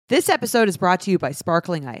This episode is brought to you by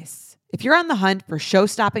Sparkling Ice. If you're on the hunt for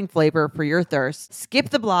show-stopping flavor for your thirst, skip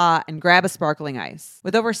the blah and grab a Sparkling Ice.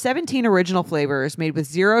 With over 17 original flavors made with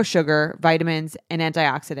zero sugar, vitamins, and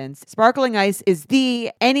antioxidants, Sparkling Ice is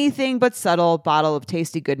the anything but subtle bottle of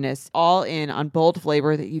tasty goodness, all in on bold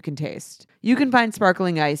flavor that you can taste. You can find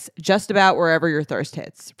Sparkling Ice just about wherever your thirst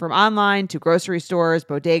hits, from online to grocery stores,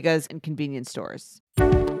 bodegas, and convenience stores.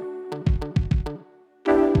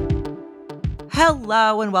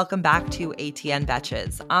 Hello and welcome back to ATN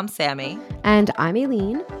Betches. I'm Sammy. And I'm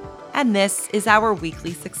Aileen. And this is our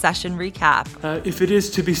weekly Succession recap. If it is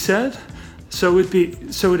to be said, so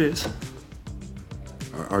it is.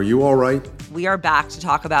 Are you all right? We are back to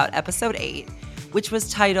talk about episode 8, which was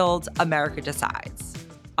titled America Decides.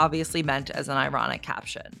 Obviously meant as an ironic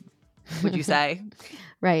caption, would you say?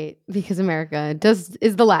 Right, because America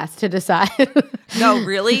is the last to decide. No,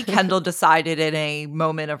 really? Kendall decided in a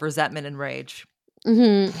moment of resentment and rage.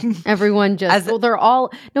 Mm-hmm. Everyone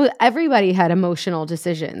everybody had emotional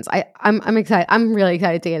decisions. I'm excited. I'm really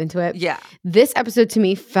excited to get into it. Yeah. This episode to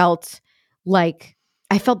me felt like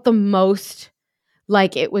I felt the most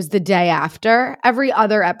like it was the day after. Every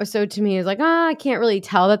other episode to me is like, I can't really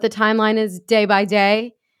tell that the timeline is day by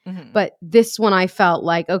day. Mm-hmm. But this one I felt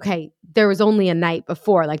like, okay, there was only a night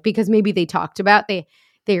before, like because maybe they talked about they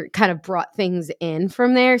kind of brought things in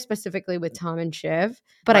from there, specifically with Tom and Shiv.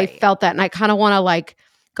 But right. I felt that, and I kind of want to like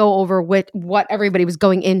go over with what everybody was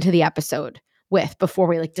going into the episode with before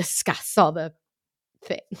we like discuss all the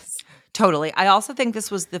things. Totally. I also think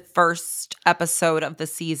this was the first episode of the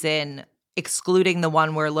season, excluding the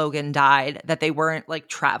one where Logan died, that they weren't like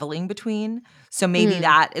traveling between. So maybe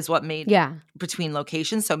that is what made between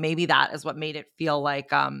locations. So maybe that is what made it feel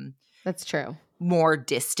like that's true, more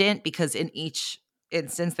distant, because in each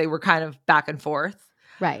instance they were kind of back and forth.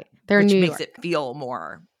 Right. They're which New makes York. it feel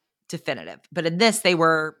more definitive. But in this, they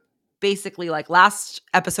were basically like last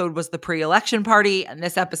episode was the pre-election party, and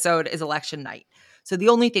this episode is election night. So the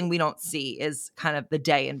only thing we don't see is kind of the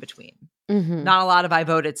day in between. Mm-hmm. Not a lot of I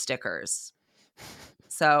voted stickers.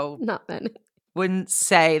 So not many. Wouldn't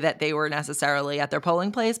say that they were necessarily at their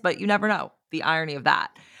polling place, but you never know. The irony of that.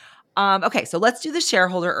 Okay, so let's do the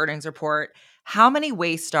shareholder earnings report. How many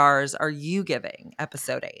Waystars are you giving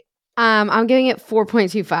episode 8? I'm giving it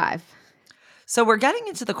 4.25. So we're getting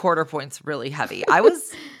into the quarter points really heavy. I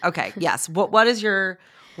was okay. Yes. What is your?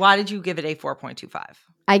 Why did you give it a 4.25?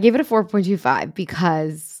 I gave it a 4.25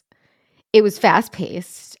 because it was fast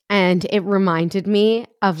paced and it reminded me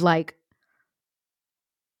of like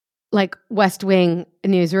West Wing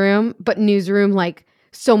Newsroom, but Newsroom like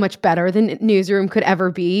so much better than Newsroom could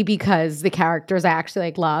ever be, because the characters I actually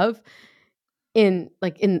like love in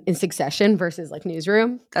Succession versus like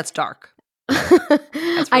Newsroom. That's dark. That's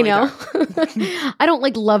really I know. I don't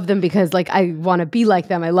like love them because like I want to be like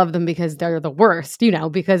them. I love them because they're the worst,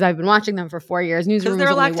 because I've been watching them for 4 years. Newsroom because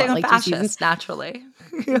they're was electing only, a fascist naturally.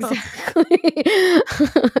 Exactly.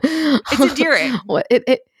 It's endearing. Well,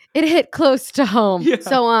 it hit close to home. Yeah.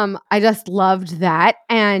 So I just loved that.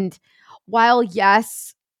 And while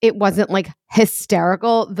yes, it wasn't like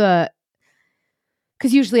hysterical,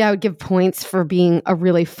 because usually I would give points for being a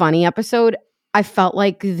really funny episode, I felt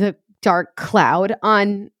like the dark cloud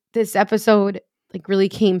on this episode like really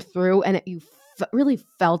came through, and you really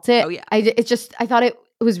felt it. Oh yeah. I thought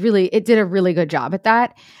it did a really good job at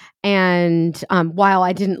that. And while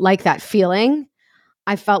I didn't like that feeling,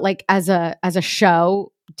 I felt like as a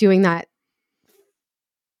show doing that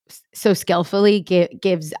so skillfully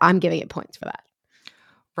I'm giving it points for that.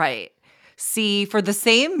 Right. See, for the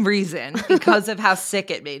same reason, because of how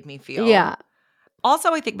sick it made me feel. Yeah.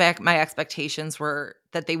 Also, I think my expectations were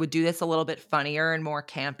that they would do this a little bit funnier and more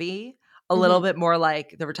campy, a little bit more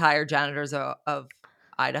like the retired janitors of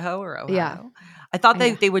Idaho or Ohio. Yeah. I thought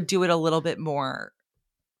they would do it a little bit more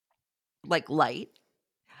like light.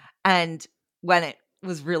 And when it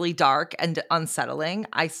was really dark and unsettling,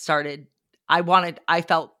 I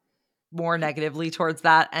felt more negatively towards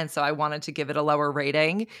that. And so I wanted to give it a lower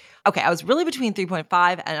rating. Okay, I was really between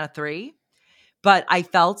 3.5 and a 3, but I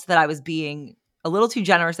felt that I was being a little too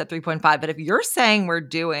generous at 3.5. But if you're saying we're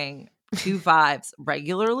doing 2 5s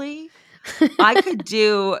regularly, I could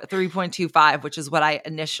do 3.25, which is what I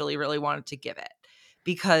initially really wanted to give it.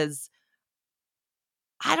 Because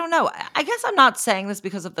I don't know. I guess I'm not saying this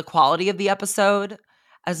because of the quality of the episode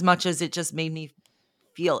as much as it just made me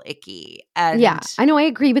feel icky. And yeah, I know. I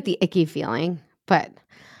agree with the icky feeling, but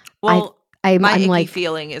my I'm icky like,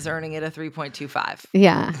 feeling is earning it a 3.25.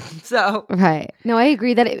 Yeah. So right. No, I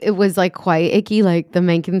agree that it was like quite icky. Like the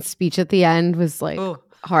Mencken speech at the end was like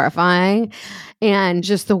horrifying, and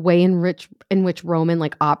just the way in which Roman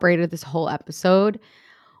like operated this whole episode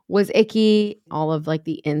was icky. All of like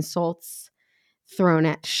the insults thrown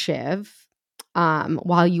at Shiv,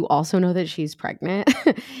 while you also know that she's pregnant,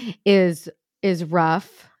 is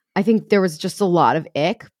rough. I think there was just a lot of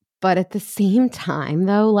ick, but at the same time,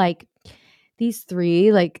 though, like these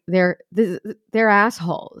three, like they're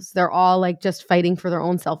assholes. They're all like just fighting for their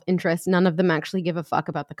own self-interest. None of them actually give a fuck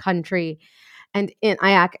about the country. And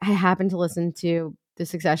I happened to listen to the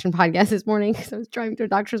Succession podcast this morning because I was driving to a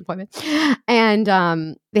doctor's appointment,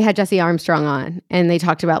 and they had Jesse Armstrong on, and they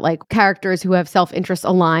talked about like characters who have self-interest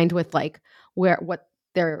aligned with like what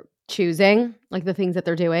they're choosing, like the things that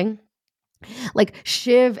they're doing. Like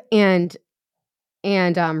Shiv and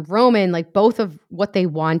Roman, like both of what they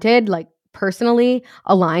wanted, like personally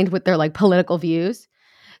aligned with their like political views.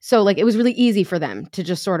 So like it was really easy for them to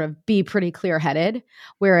just sort of be pretty clear-headed,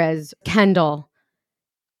 whereas Kendall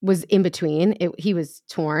was in between. He was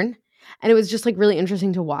torn. And it was just like really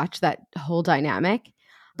interesting to watch that whole dynamic.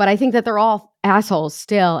 But I think that they're all assholes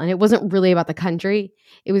still. And it wasn't really about the country.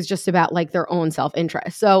 It was just about like their own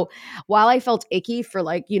self-interest. So while I felt icky for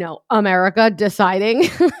like, you know, America deciding,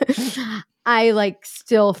 I like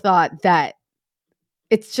still thought that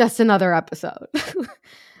it's just another episode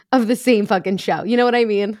of the same fucking show. You know what I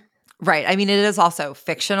mean? Right. I mean, it is also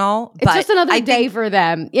fictional. It's but just another day for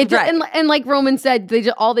them. And like Roman said,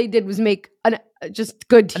 all they did was make just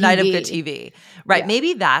good TV. A night of good TV. Right. Yeah.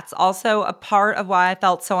 Maybe that's also a part of why I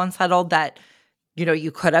felt so unsettled that, you know,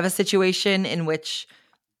 you could have a situation in which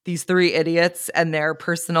these three idiots and their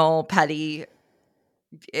personal petty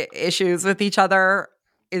issues with each other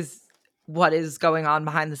is what is going on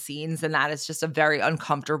behind the scenes. And that is just a very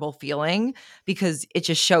uncomfortable feeling because it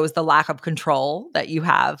just shows the lack of control that you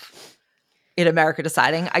have in America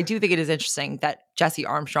deciding. I do think it is interesting that Jesse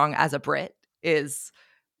Armstrong as a Brit is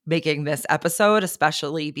making this episode,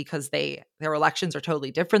 especially because their elections are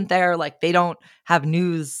totally different there. Like they don't have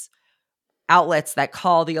news outlets that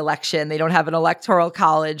call the election. They don't have an electoral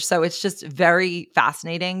college. So it's just very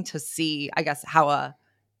fascinating to see, I guess, how a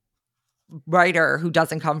writer who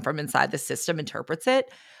doesn't come from inside the system interprets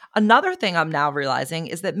it. Another thing I'm now realizing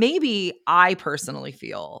is that maybe I personally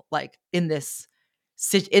feel like in this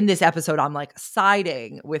episode, I'm like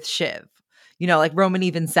siding with Shiv. You know, like Roman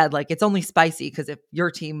even said, like, it's only spicy because if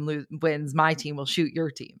your team wins, my team will shoot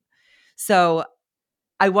your team. So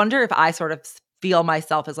I wonder if I sort of feel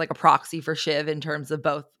myself as like a proxy for Shiv in terms of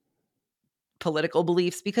both political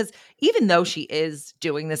beliefs, because even though she is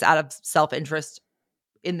doing this out of self-interest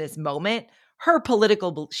in this moment, her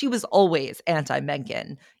she was always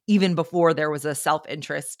anti-Mencken, even before there was a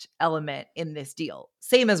self-interest element in this deal.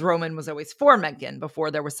 Same as Roman was always for Mencken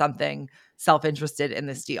before there was something self-interested in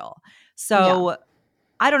this deal. So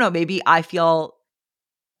I don't know, maybe I felt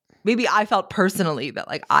personally that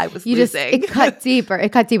like I was losing. It cut deeper.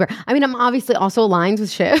 I mean, I'm obviously also aligned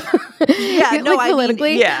with Shiv. Yeah, no, like,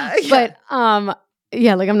 politically. Yeah. But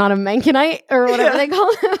yeah, like I'm not a Menckenite or whatever they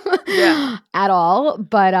call him at all.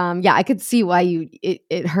 But yeah, I could see why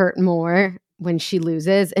it hurt more when she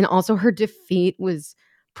loses. And also her defeat was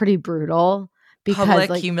pretty brutal because public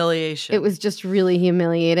like, humiliation. It was just really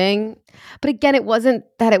humiliating. But again, it wasn't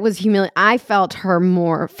that it was humiliating. I felt her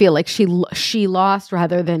more feel like she lost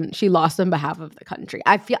rather than she lost on behalf of the country.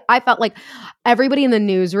 I felt like everybody in the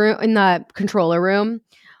newsroom, in the controller room,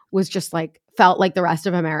 was just like felt like the rest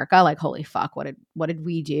of America, like, holy fuck, what did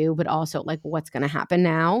we do? But also like, what's going to happen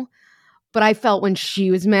now? But I felt when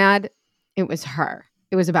she was mad, it was her.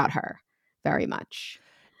 It was about her very much.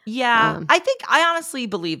 Yeah, I honestly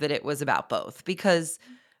believe that it was about both because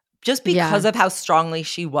of how strongly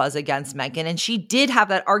she was against Mencken. And she did have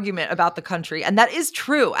that argument about the country. And that is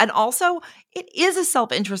true. And also, it is a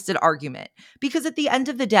self-interested argument because at the end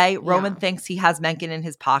of the day, Roman thinks he has Mencken in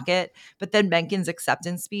his pocket. But then Mencken's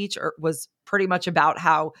acceptance speech was pretty much about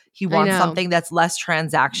how he wants something that's less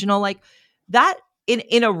transactional. Like that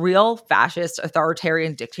in a real fascist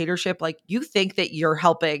authoritarian dictatorship, like you think that you're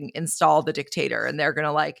helping install the dictator and they're going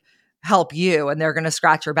to like help you and they're going to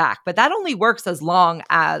scratch your back. But that only works as long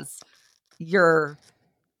as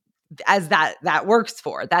that works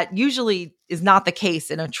for. That usually is not the case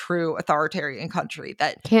in a true authoritarian country.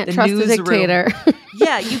 That can't trust a dictator.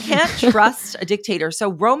 Yeah, you can't trust a dictator.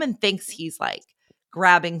 So Roman thinks he's like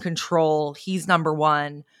grabbing control. He's number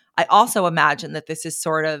one. I also imagine that this is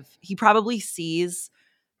sort of, he probably sees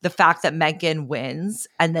the fact that Mencken wins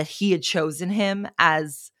and that he had chosen him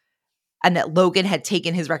and that Logan had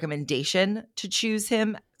taken his recommendation to choose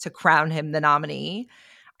him, to crown him the nominee.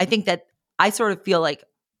 I think that I sort of feel like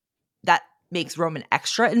that makes Roman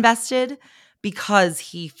extra invested because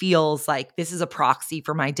he feels like this is a proxy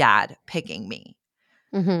for my dad picking me.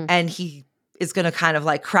 Mm-hmm. And he is going to kind of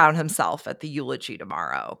like crown himself at the eulogy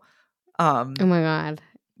tomorrow. Oh my God.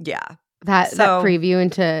 Yeah. That So- preview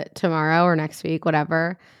into tomorrow or next week,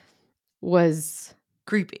 whatever, was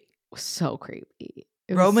Creepy. so creepy.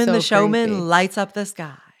 It was Roman so the showman creepy. lights up the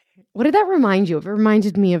sky. What did that remind you of? It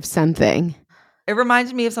reminded me of something. It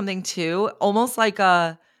reminded me of something too, almost like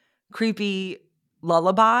a creepy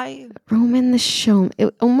lullaby. Roman the showman.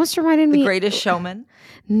 It almost reminded The me. Greatest Showman.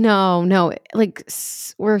 No, like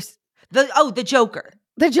we're The Joker.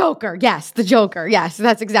 the Joker. Yes, the Joker. Yes,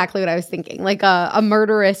 that's exactly what I was thinking. Like a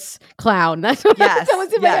murderous clown. That's what Yes, that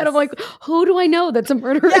was in my head. I'm like, who do I know that's a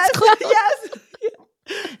murderous clown? yes.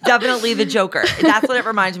 Definitely the Joker. That's what it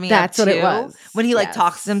reminds me That's of what too. it was. When he like Yes.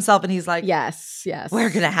 talks to himself and he's like, Yes. we're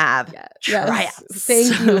going to have Yes. triumphs.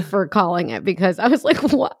 Thank you for calling it, because I was like,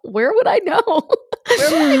 what? Where would I know?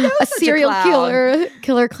 Where would I know A such a serial clown?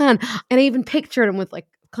 killer clown. And I even pictured him with like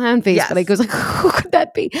clown face, but I Yes. goes like, who could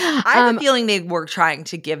that be? I have a feeling they were trying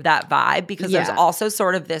to give that vibe because there's Yeah. also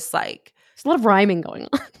sort of this like, There's a lot of rhyming going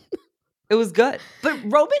on. it was good. But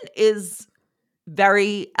Roman is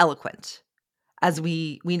very eloquent, as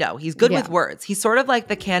we know. He's good with Yeah. words. He's sort of like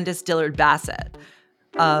the Candace Dillard Bassett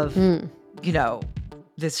of,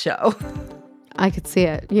 this show. I could see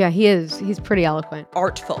it. Yeah, he is. He's pretty eloquent.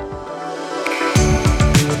 Artful.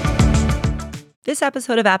 This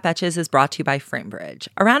episode of At Betches is brought to you by FrameBridge.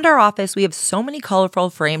 Around our office, we have so many colorful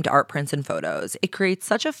framed art prints and photos. It creates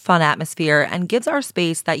such a fun atmosphere and gives our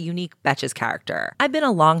space that unique Betches character. I've been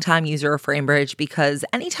a longtime user of FrameBridge because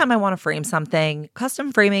anytime I want to frame something,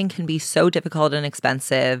 custom framing can be so difficult and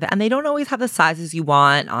expensive, and they don't always have the sizes you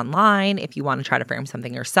want online if you want to try to frame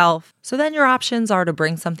something yourself. So then your options are to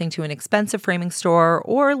bring something to an expensive framing store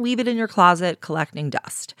or leave it in your closet collecting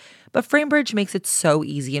dust. But FrameBridge makes it so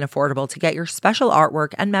easy and affordable to get your special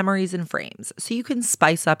artwork and memories in frames, so you can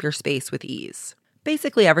spice up your space with ease.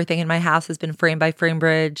 Basically everything in my house has been framed by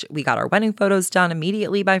FrameBridge. We got our wedding photos done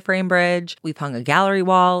immediately by FrameBridge. We've hung a gallery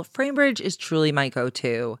wall. FrameBridge is truly my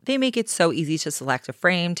go-to. They make it so easy to select a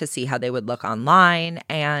frame to see how they would look online,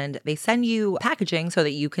 and they send you packaging so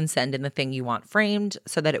that you can send in the thing you want framed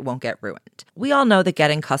so that it won't get ruined. We all know that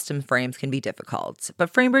getting custom frames can be difficult,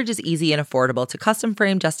 but FrameBridge is easy and affordable to custom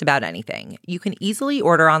frame just about anything. You can easily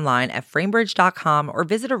order online at framebridge.com or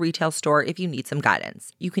visit a retail store if you need some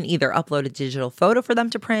guidance. You can either upload a digital photo for them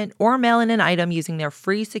to print or mail in an item using their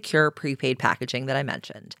free, secure, prepaid packaging that I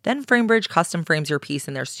mentioned. Then FrameBridge custom frames your piece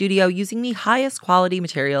in their studio using the highest quality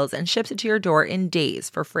materials and ships it to your door in days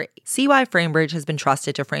for free. See why FrameBridge has been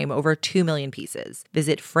trusted to frame over 2 million pieces.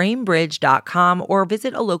 Visit framebridge.com or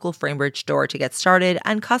visit a local FrameBridge store to get started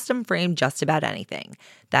and custom frame just about anything.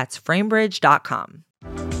 That's framebridge.com.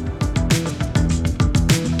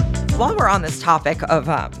 While we're on this topic of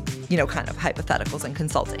kind of hypotheticals and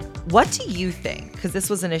consulting, what do you think, because this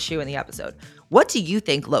was an issue in the episode, what do you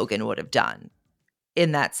think Logan would have done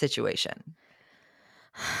in that situation?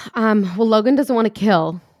 Well, Logan doesn't want to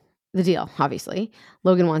kill the deal, obviously.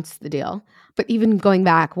 Logan wants the deal. But even going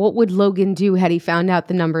back, what would Logan do had he found out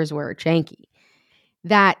the numbers were janky?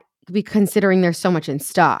 That, considering there's so much in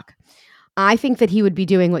stock, I think that he would be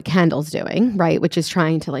doing what Kendall's doing, right? Which is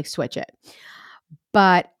trying to like switch it.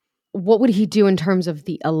 But what would he do in terms of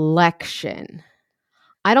the election?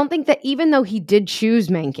 I don't think that, even though he did choose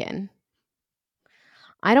Mencken,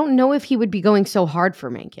 I don't know if he would be going so hard for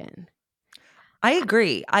Mencken. I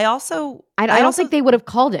agree. I don't think they would have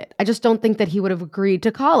called it. I just don't think that he would have agreed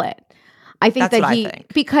to call it. I think That's what I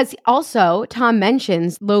think. Because also Tom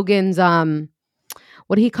mentions Logan's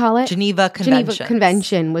what do he call it? Geneva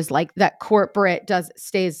Convention was like that corporate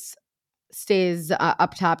stays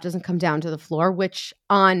up top, doesn't come down to the floor, which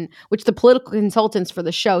the political consultants for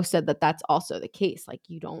the show said that that's also the case. Like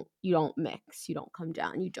you don't mix, you don't come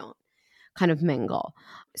down, you don't kind of mingle.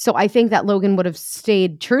 So I think that Logan would have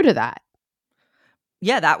stayed true to that.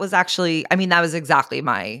 Yeah, that was exactly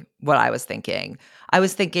what I was thinking. I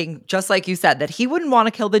was thinking, just like you said, that he wouldn't want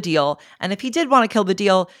to kill the deal. And if he did want to kill the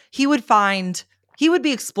deal, he would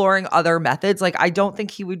be exploring other methods. Like, I don't think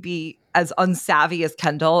he would be as unsavvy as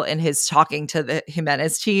Kendall in his talking to the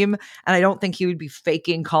Jimenez team. And I don't think he would be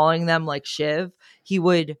faking calling them like Shiv. He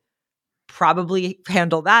would probably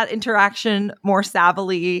handle that interaction more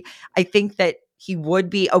savvily. I think that he would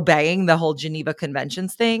be obeying the whole Geneva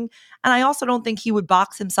Conventions thing. And I also don't think he would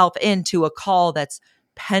box himself into a call that's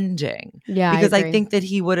pending. Yeah, because I I think that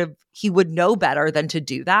he would know better than to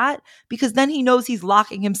do that, because then he knows he's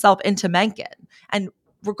locking himself into Mencken. And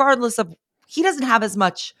regardless of, he doesn't have as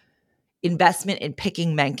much investment in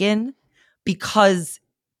picking Mencken because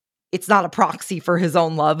it's not a proxy for his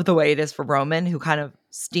own love the way it is for Roman, who kind of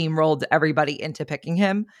steamrolled everybody into picking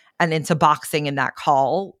him and into boxing in that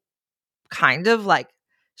call kind of like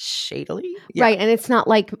shadily. Right. And it's not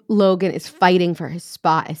like Logan is fighting for his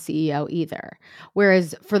spot as CEO either.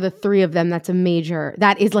 Whereas for the three of them, that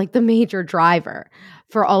is like the major driver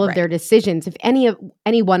for all of Right. their decisions. If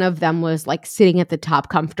any one of them was like sitting at the top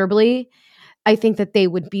comfortably, I think that they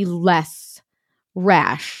would be less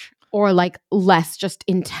rash or like less just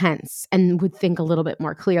intense and would think a little bit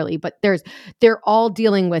more clearly. But they're all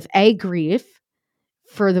dealing with grief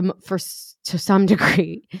to some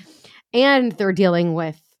degree, and they're dealing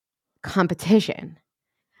with competition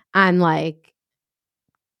and like,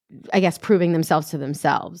 I guess, proving themselves to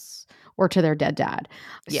themselves or to their dead dad.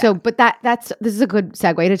 Yeah. So, but this is a good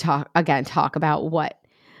segue to talk about what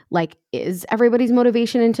like is everybody's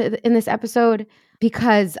motivation in this episode,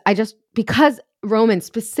 because Roman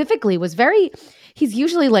specifically was he's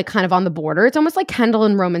usually like kind of on the border. It's almost like Kendall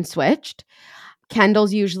and Roman switched.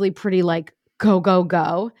 Kendall's usually pretty like go, go,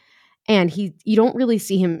 go. And you don't really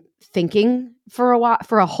see him thinking for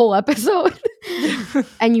a whole episode.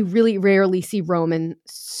 And you really rarely see Roman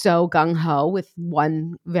so gung-ho with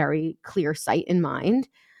one very clear sight in mind,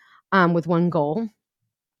 with one goal.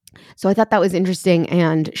 So I thought that was interesting.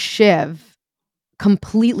 And Shiv,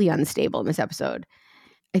 completely unstable in this episode.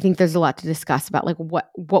 I think there's a lot to discuss about like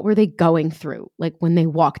what were they going through like when they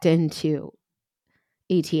walked into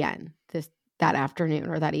ATN that afternoon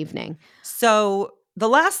or that evening. So the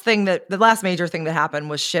last major thing that happened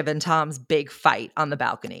was Shiv and Tom's big fight on the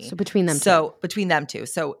balcony. So between them two.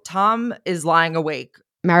 So Tom is lying awake.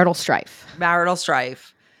 Marital strife.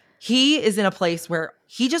 He is in a place where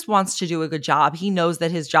he just wants to do a good job. He knows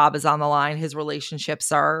that his job is on the line. His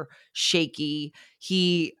relationships are shaky.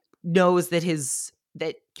 He knows that he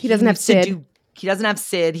doesn't have Sid. He doesn't have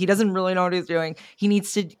Sid. He doesn't really know what he's doing. He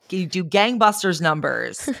needs to do gangbusters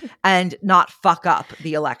numbers and not fuck up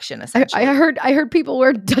the election, essentially. I heard people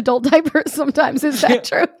wear adult diapers sometimes. Is that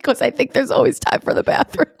true? Because I think there's always time for the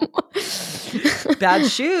bathroom. Bad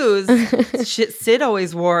shoes. Sid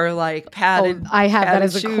always wore like padded. I have that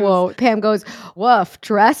as a quote. Pam goes, "Woof,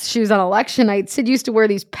 dress shoes on election night. Sid used to wear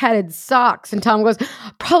these padded socks." And Tom goes,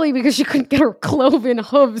 "Probably because she couldn't get her cloven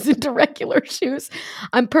hooves into regular shoes.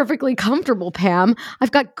 I'm perfectly comfortable, Pam.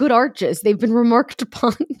 I've got good arches. They've been remarked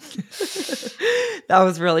upon." That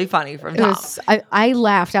was really funny from Tom. I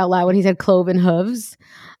laughed out loud when he said cloven hooves.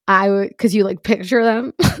 Because you like picture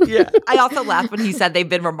them. Yeah. I also laughed when he said they've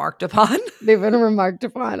been remarked upon. They've been remarked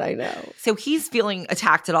upon, I know. So he's feeling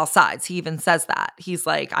attacked at all sides. He even says that. He's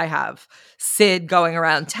like, I have Sid going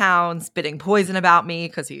around town spitting poison about me,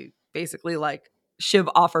 because he basically like Shiv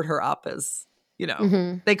offered her up as,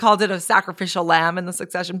 they called it a sacrificial lamb in the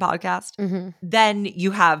Succession podcast. Mm-hmm. Then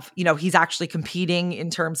you have, he's actually competing in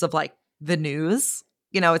terms of like the news.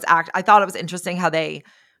 I thought it was interesting how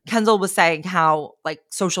Kendall was saying how like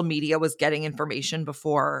social media was getting information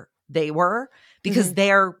before they were, because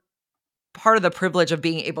they're part of the privilege of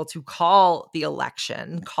being able to call the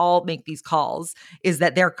election, make these calls, is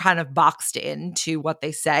that they're kind of boxed into what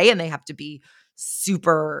they say, and they have to be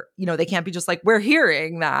super, they can't be just like, we're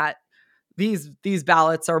hearing that these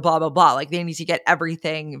ballots are blah, blah, blah. Like they need to get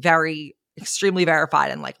everything very extremely verified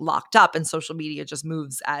and like locked up, and social media just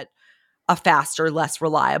moves at a faster, less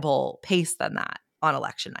reliable pace than that on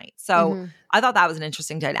election night. So I thought that was an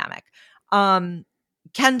interesting dynamic.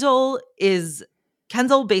 Kendall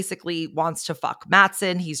basically wants to fuck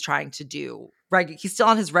Matsson. He's trying to he's still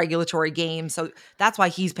on his regulatory game. So that's why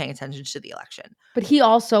he's paying attention to the election. But he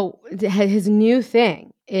also, his new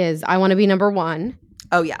thing is, I want to be number one.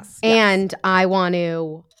 Oh, yes. And I want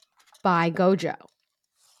to buy Gojo.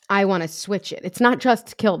 I want to switch it. It's not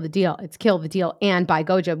just kill the deal. It's kill the deal and buy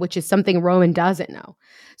Gojo, which is something Roman doesn't know.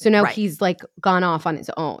 So now he's like gone off on his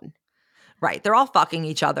own. Right. They're all fucking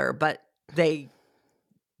each other, but but they're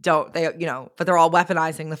all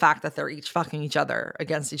weaponizing the fact that they're each fucking each other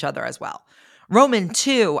against each other as well. Roman,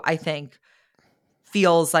 too, I think,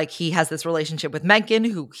 feels like he has this relationship with Mencken,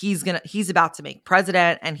 who he's about to make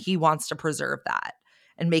president, and he wants to preserve that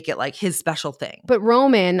and make it like his special thing. But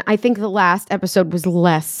Roman, I think the last episode was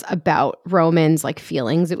less about Roman's like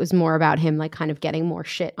feelings. It was more about him like kind of getting more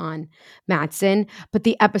shit on Matsson. But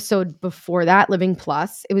the episode before that, Living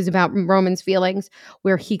Plus, it was about Roman's feelings,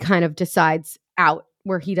 where he kind of decides out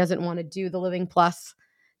where he doesn't want to do the Living Plus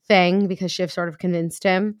thing because Shiv sort of convinced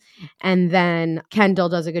him. And then Kendall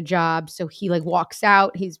does a good job. So he like walks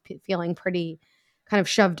out. He's feeling pretty kind of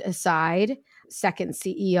shoved aside. Second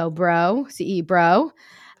CE bro.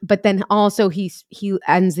 But then also he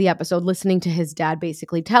ends the episode listening to his dad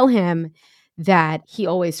basically tell him that he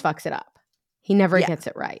always fucks it up. He never gets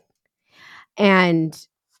it right. And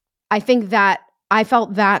I think that I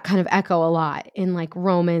felt that kind of echo a lot in like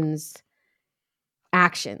Roman's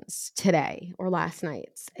actions today or last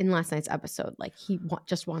night's episode. Like he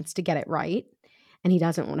just wants to get it right, and he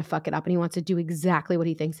doesn't want to fuck it up, and he wants to do exactly what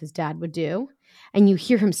he thinks his dad would do. And you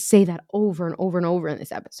hear him say that over and over and over in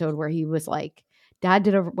this episode, where he was like, Dad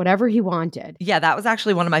did whatever he wanted. Yeah, that was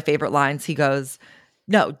actually one of my favorite lines. He goes,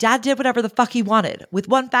 no, Dad did whatever the fuck he wanted. With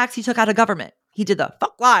one fax he took out of government. He did the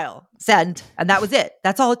fuck Lyle, send, and that was it.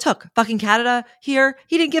 That's all it took. Fucking Canada, here,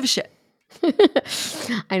 he didn't give a shit.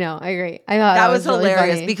 I know, I agree. I thought that was really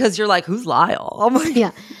hilarious funny. because you're like, who's Lyle? I'm like,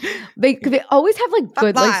 Yeah. They always have like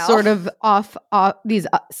good, like Lyle. sort of off these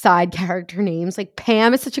side character names. Like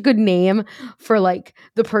Pam is such a good name for like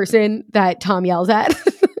the person that Tom yells at.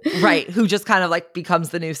 right, who just kind of like becomes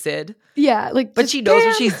the new Sid. Yeah, like, But just she knows Pam.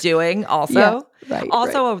 what she's doing also. Yeah, right.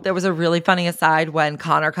 Also, there was a really funny aside when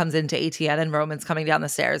Connor comes into ATN and Roman's coming down the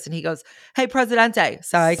stairs and he goes, hey, Presidente,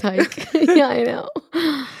 psych. Psych. Yeah, I know.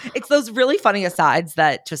 It's those really funny asides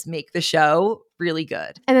that just make the show really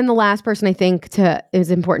good. And then the last person I think is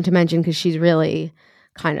important to mention, because she's really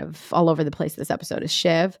kind of all over the place this episode, is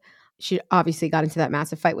Shiv. She obviously got into that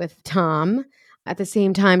massive fight with Tom. At the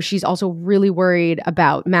same time, she's also really worried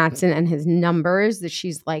about Matsson and his numbers, that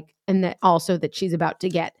she's like, and that also that she's about to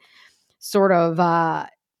get sort of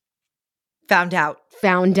Found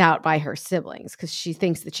out by her siblings, because she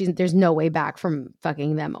thinks that there's no way back from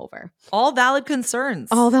fucking them over. all valid concerns.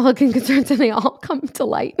 All the looking concerns, and they all come to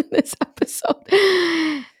light in this episode.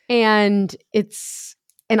 And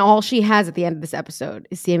all she has at the end of this episode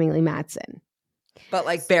is seemingly Matsson. But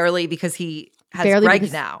like barely, because he has Barely Greg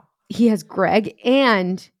because- now. He has Greg,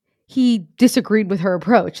 and he disagreed with her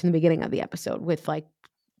approach in the beginning of the episode with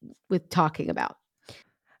talking about.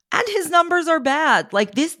 And his numbers are bad.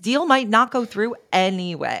 Like this deal might not go through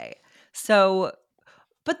anyway. So,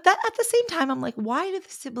 but that at the same time, I'm like, why do the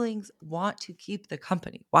siblings want to keep the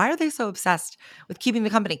company? Why are they so obsessed with keeping the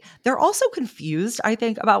company? They're also confused, I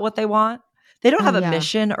think, about what they want. They don't have a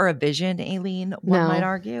mission or a vision, Aileen, one might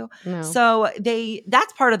argue. No. So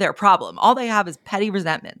that's part of their problem. All they have is petty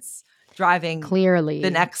resentments driving Clearly.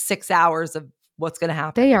 the next 6 hours of what's going to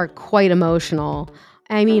happen. They are quite emotional.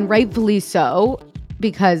 I mean, rightfully so,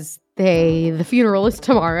 because the funeral is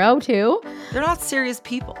tomorrow too. They're not serious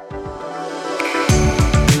people.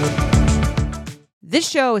 This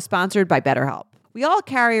show is sponsored by BetterHelp. We all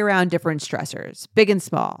carry around different stressors, big and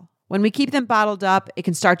small. When we keep them bottled up, it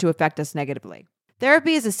can start to affect us negatively.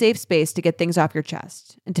 Therapy is a safe space to get things off your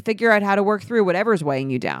chest and to figure out how to work through whatever's weighing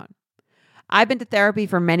you down. I've been to therapy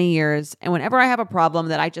for many years, and whenever I have a problem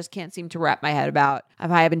that I just can't seem to wrap my head about,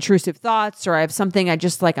 if I have intrusive thoughts or I have something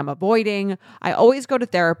I'm avoiding, I always go to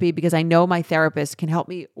therapy because I know my therapist can help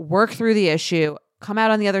me work through the issue, come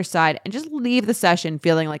out on the other side, and just leave the session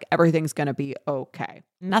feeling like everything's going to be okay.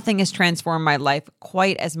 Nothing has transformed my life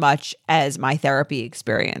quite as much as my therapy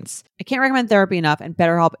experience. I can't recommend therapy enough, and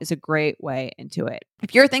BetterHelp is a great way into it.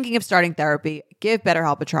 If you're thinking of starting therapy, give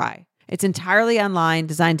BetterHelp a try. It's entirely online,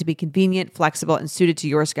 designed to be convenient, flexible, and suited to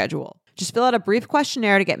your schedule. Just fill out a brief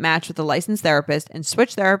questionnaire to get matched with a licensed therapist and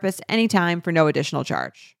switch therapists anytime for no additional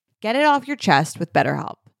charge. Get it off your chest with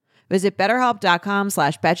BetterHelp. Visit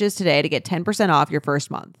betterhelp.com/betches today to get 10% off your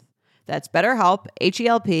first month. That's BetterHelp,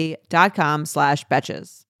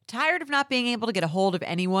 HELP.com/betches. Tired of not being able to get a hold of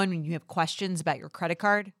anyone when you have questions about your credit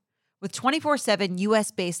card? With 24/7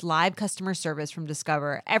 US-based live customer service from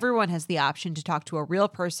Discover, everyone has the option to talk to a real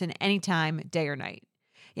person anytime, day or night.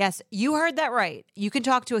 Yes, you heard that right. You can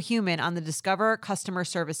talk to a human on the Discover customer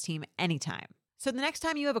service team anytime. So the next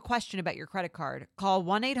time you have a question about your credit card, call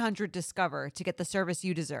 1-800-DISCOVER to get the service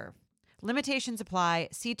you deserve. Limitations apply.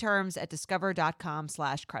 See terms at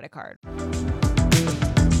discover.com/creditcard.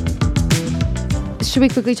 Should we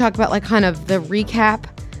quickly talk about like kind of the recap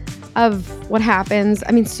of what happens?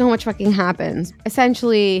 I mean, so much fucking happens.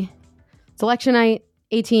 Essentially, it's election night,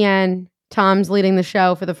 ATN, Tom's leading the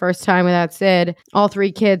show for the first time without Sid. All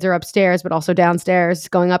three kids are upstairs, but also downstairs,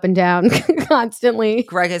 going up and down constantly.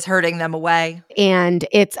 Greg is herding them away. And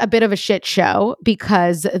it's a bit of a shit show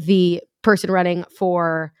because the person running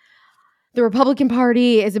for the Republican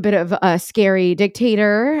Party is a bit of a scary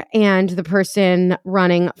dictator, and the person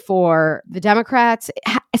running for the Democrats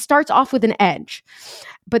starts off with an edge.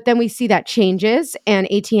 But then we see that changes, and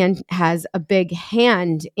ATN has a big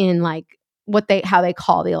hand in like how they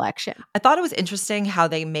call the election. I thought it was interesting how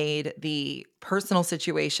they made the personal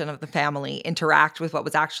situation of the family interact with what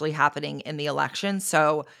was actually happening in the election.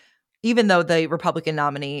 So even though the Republican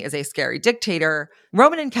nominee is a scary dictator,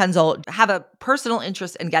 Roman and Kenzel have a personal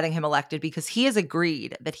interest in getting him elected because he has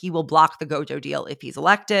agreed that he will block the Gojo deal if he's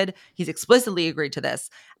elected. He's explicitly agreed to this.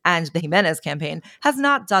 And the Jimenez campaign has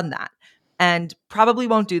not done that. and probably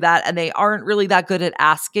won't do that. And they aren't really that good at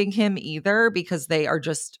asking him either, because they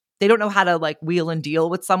don't know how to like wheel and deal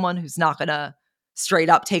with someone who's not going to straight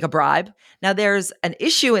up take a bribe. Now, there's an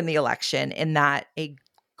issue in the election in that a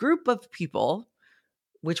group of people,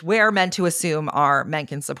 which we're meant to assume are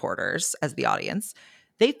Mencken supporters as the audience,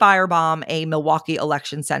 they firebomb a Milwaukee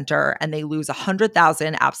election center and they lose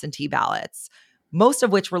 100,000 absentee ballots, most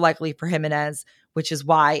of which were likely for Jimenez, which is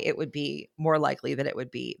why it would be more likely that it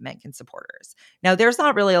would be Mencken supporters. Now, there's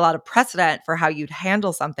not really a lot of precedent for how you'd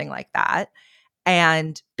handle something like that.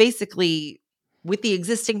 And basically, with the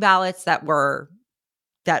existing ballots that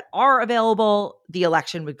are available, the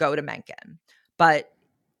election would go to Mencken. But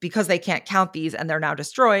because they can't count these and they're now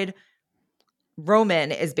destroyed,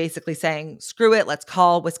 Roman is basically saying, screw it, let's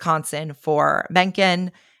call Wisconsin for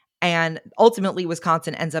Mencken. And ultimately,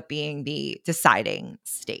 Wisconsin ends up being the deciding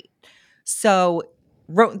state. So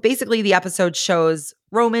basically, the episode shows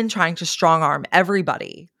Roman trying to strong arm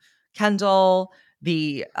everybody. Kendall,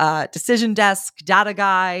 the decision desk data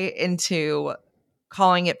guy, into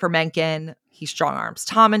calling it for Mencken. He strong arms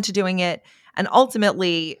Tom into doing it. And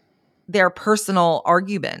ultimately, their personal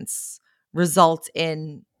arguments result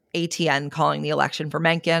in ATN calling the election for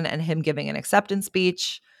Mencken and him giving an acceptance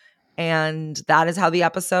speech. And that is how the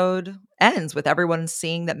episode ends, with everyone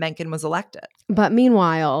seeing that Mencken was elected. But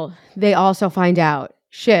meanwhile, they also find out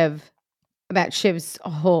about Shiv's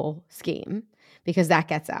whole scheme, because that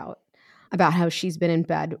gets out about how she's been in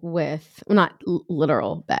bed with, well, not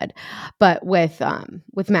literal bed, but with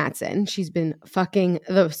Matsson. She's been fucking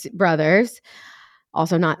those brothers.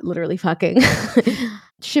 Also not literally fucking.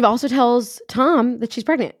 Shiv also tells Tom that she's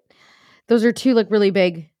pregnant. Those are two like really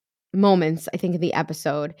big moments, I think, in the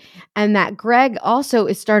episode. And that Greg also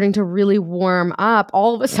is starting to really warm up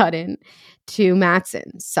all of a sudden to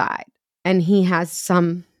Matsson's side. And he has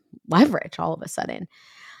some leverage all of a sudden,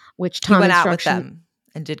 which Tom went out with them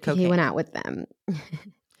and did cocaine. He went out with them.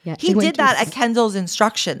 Yeah, he did that at Kendall's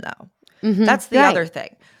instruction, though. Mm-hmm. That's the other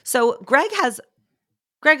thing. So Greg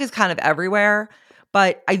is kind of everywhere,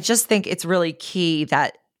 but I just think it's really key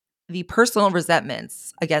that the personal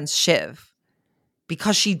resentments against Shiv,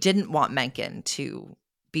 because she didn't want Mencken to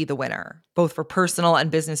be the winner, both for personal and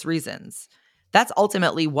business reasons, that's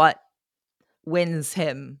ultimately what wins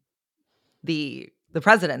him the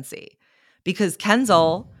presidency. Because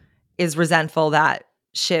Kendall is resentful that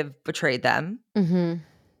Shiv betrayed them. Mm-hmm.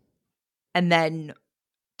 And then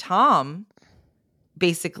Tom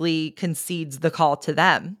basically concedes the call to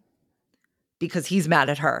them because he's mad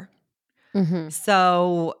at her. Mm-hmm.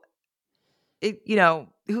 So,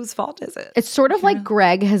 whose fault is it? It's sort of like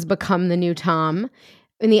Greg has become the new Tom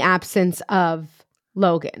in the absence of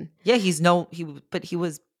Logan. Yeah, he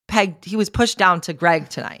was pushed down to Greg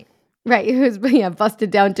tonight. Right, he was busted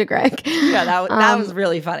down to Greg. Yeah, that was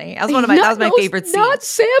really funny. That was my favorite scene. Not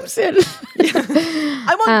Samson.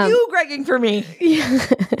 I want you Gregging for me. Yeah.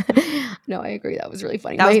 No, I agree. That was really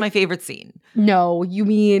funny. That was my favorite scene. No, you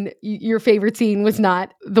mean your favorite scene was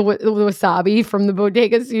not the wasabi from the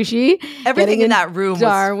bodega sushi? Everything in that room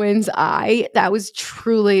Darwin's eye. That was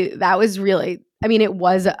really. I mean, it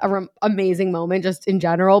was an amazing moment just in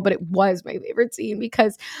general, but it was my favorite scene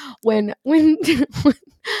because when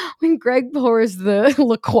Greg pours the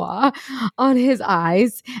La Croix on his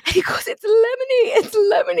eyes and he goes, it's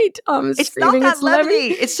lemony, Tom is screaming. It's not that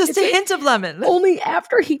lemony. It's just a hint of lemon. Only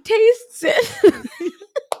after he tastes it.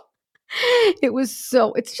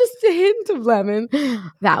 It's just a hint of lemon.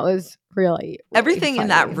 That was really everything funny. In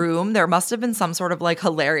that room. There must have been some sort of like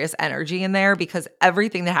hilarious energy in there, because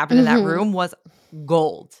everything that happened in that room was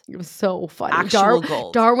gold. It was so funny. Actual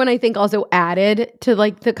gold. Darwin, I think, also added to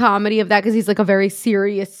like the comedy of that, because he's like a very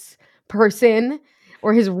serious person,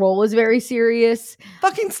 or his role is very serious.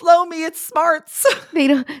 Fucking slow me, it's smarts. They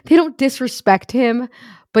don't disrespect him,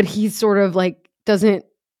 but he's sort of like doesn't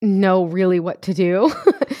know really what to do.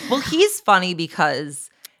 Well, he's funny because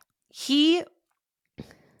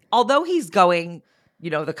although he's going,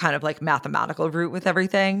 the kind of like mathematical route with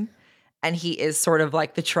everything, and he is sort of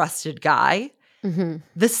like the trusted guy,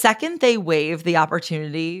 the second they waive the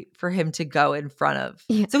opportunity for him to go in front of,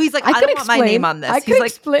 so he's like, I don't want my name on this. He's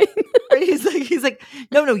like,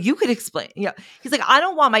 no, you could explain. Yeah, he's like, I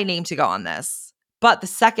don't want my name to go on this. But the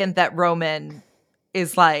second that Roman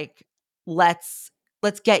is like, let's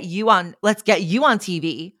get you on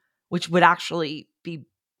TV, which would actually be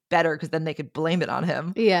better because then they could blame it on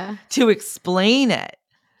him. Yeah. To explain it.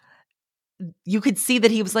 You could see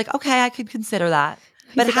that he was like, okay, I could consider that.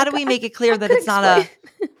 But how do we make it clear that it's not a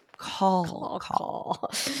call?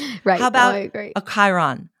 Right. How about I agree. a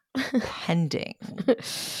Chiron pending?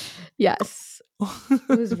 Yes.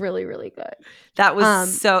 It was really, really good. That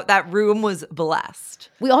was that room was blessed.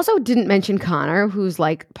 We also didn't mention Connor, who's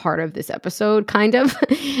like part of this episode, kind of.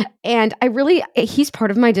 And he's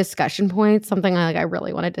part of my discussion point, something I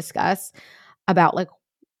really want to discuss about like,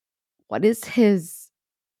 what is his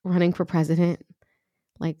running for president?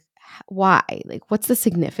 Like, why? Like, what's the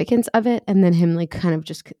significance of it? And then him like kind of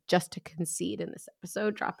just to concede in this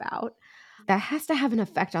episode, drop out. That has to have an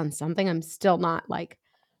effect on something. I'm still not like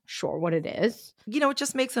sure what it is. It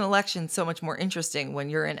just makes an election so much more interesting when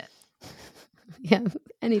you're in it. Yeah,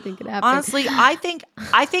 anything could happen. Honestly, I think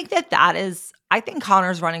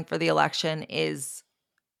Connor's running for the election is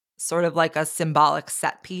sort of like a symbolic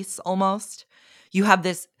set piece almost. You have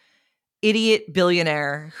this idiot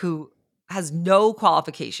billionaire who has no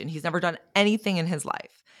qualification. He's never done anything in his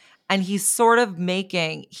life. And he's sort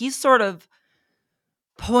of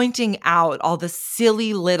pointing out all the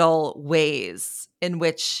silly little ways in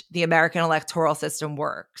which the American electoral system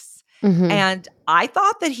works. Mm-hmm. And I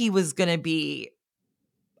thought that he was going to be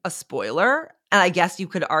a spoiler. And I guess you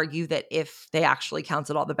could argue that if they actually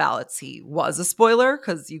counted all the ballots, he was a spoiler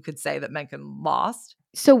because you could say that Mencken lost.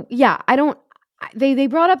 So, yeah, they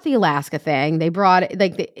brought up the Alaska thing. They brought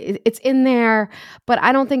it's in there, but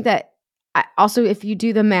I don't think that also, if you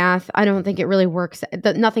do the math, I don't think it really works.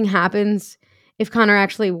 Nothing happens if Connor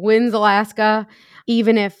actually wins Alaska,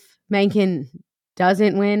 even if Mencken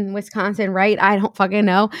doesn't win Wisconsin, right? I don't fucking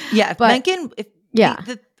know. Yeah,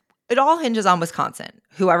 it all hinges on Wisconsin.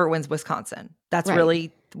 Whoever wins Wisconsin, that's right.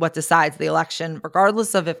 really what decides the election,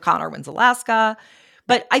 regardless of if Connor wins Alaska.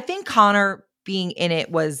 But I think Connor being in it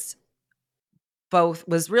was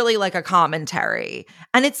really like a commentary,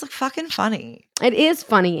 and it's like fucking funny. It is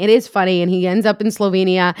funny. And he ends up in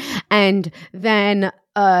Slovenia, and then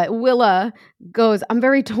Willa goes, I'm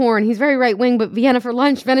very torn. He's very right wing, but Vienna for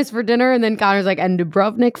lunch, Venice for dinner. And then Connor's like, and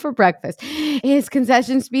Dubrovnik for breakfast. His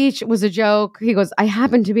concession speech was a joke. He goes, I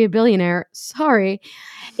happen to be a billionaire. Sorry.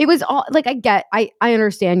 It was all like, I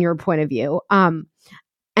understand your point of view. And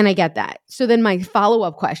I get that. So then my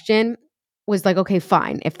follow-up question was like, okay,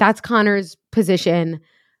 fine. If that's Connor's position,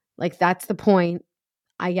 like that's the point.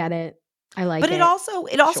 I get it. I like it. But it also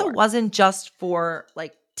Sure. wasn't just for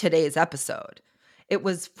like today's episode. It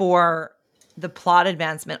was for the plot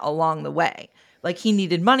advancement along the way. Like he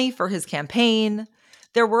needed money for his campaign.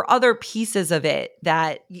 There were other pieces of it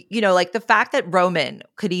that, like the fact that Roman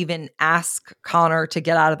could even ask Connor to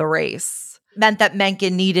get out of the race meant that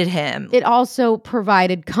Mencken needed him. It also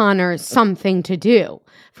provided Connor something to do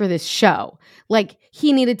for this show. Like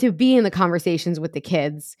he needed to be in the conversations with the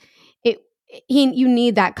kids. You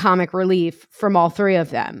need that comic relief from all three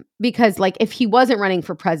of them, because like if he wasn't running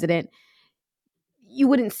for president, you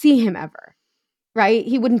wouldn't see him ever, right?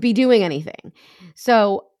 He wouldn't be doing anything.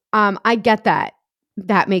 So I get that.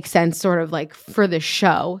 That makes sense sort of like for the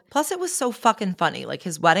show. Plus it was so fucking funny. Like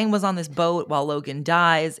his wedding was on this boat while Logan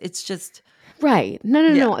dies. It's just right.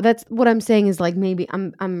 No. That's what I'm saying is like maybe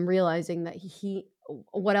I'm realizing that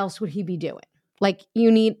what else would he be doing? Like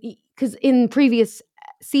because in previous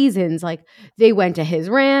seasons, like they went to his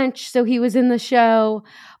ranch, so he was in the show,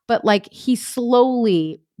 but like he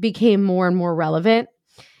slowly became more and more relevant,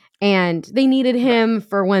 and they needed him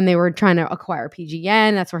for when they were trying to acquire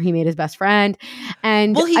PGN. That's where he made his best friend.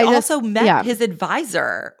 And he also met his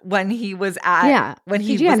advisor when he was at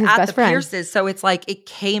PGN, at the Pierces. So it's like it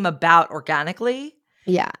came about organically.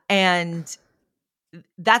 Yeah. And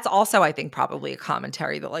that's also, I think, probably a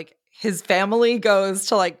commentary that like his family goes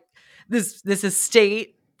to like this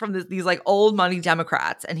estate from these like old money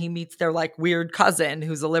Democrats, and he meets their like weird cousin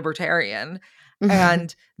who's a libertarian.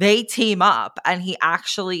 And they team up, and he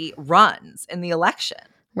actually runs in the election.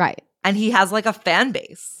 Right. And he has like a fan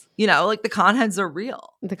base, like the conheads are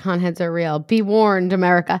real. The conheads are real. Be warned,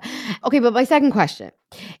 America. Okay, but my second question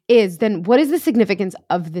is then what is the significance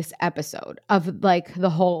of this episode of like the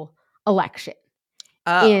whole election?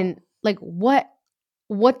 In like what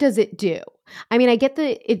does it do? I mean, I get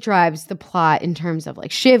it drives the plot in terms of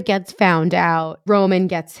like Shiv gets found out, Roman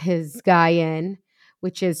gets his guy in,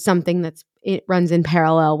 which is something it runs in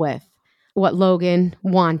parallel with what Logan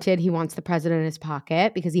wanted. He wants the president in his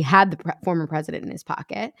pocket because he had the former president in his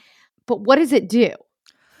pocket. But what does it do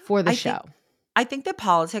for the show? I think that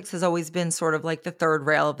politics has always been sort of like the third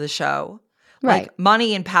rail of the show. Right. Like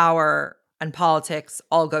money and power and politics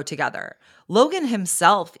all go together. Logan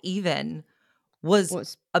himself even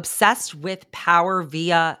was obsessed with power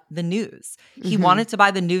via the news. He wanted to buy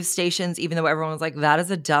the news stations, even though everyone was like, that is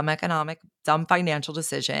a dumb financial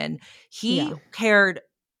decision. He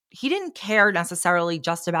didn't care necessarily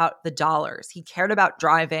just about the dollars. He cared about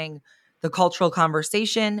driving the cultural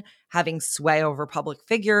conversation, having sway over public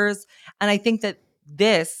figures. And I think that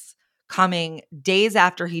this coming days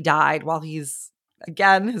after he died, while he's,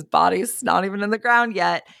 again, his body's not even in the ground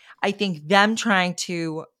yet, I think them trying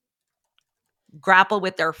to grapple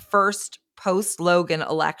with their first post-Logan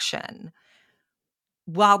election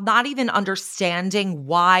while not even understanding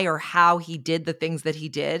why or how he did the things that he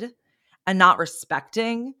did and not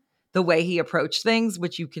respecting the way he approached things,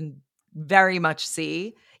 which you can very much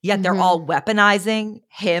see, yet they're all weaponizing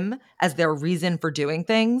him as their reason for doing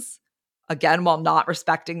things, again, while not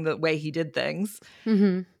respecting the way he did things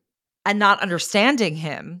and not understanding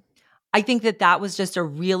him. I think that that was just a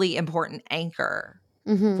really important anchor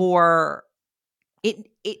for it.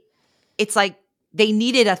 It's like they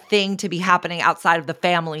needed a thing to be happening outside of the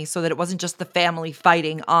family so that it wasn't just the family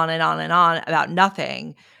fighting on and on and on about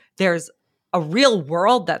nothing. There's a real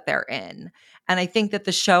world that they're in. And I think that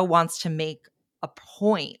the show wants to make a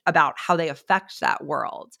point about how they affect that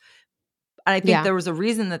world. And I think there was a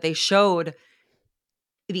reason that they showed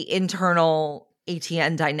the internal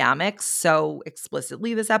ATN dynamics so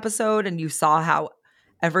explicitly this episode. And you saw how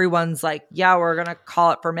everyone's like, yeah, we're going to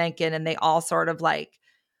call it for Mencken. And they all sort of like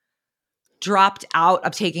dropped out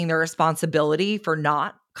of taking their responsibility for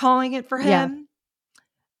not calling it for him.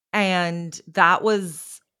 And that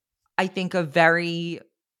was, I think, a very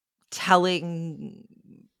telling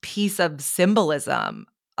piece of symbolism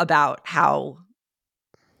about how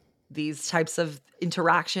these types of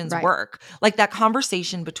interactions work. Like that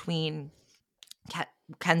conversation between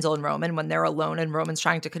Kendall and Roman when they're alone and Roman's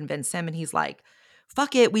trying to convince him and he's like,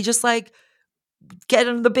 fuck it, we just like get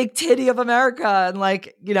in the big titty of America and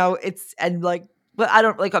like, you know, it's, and like, but I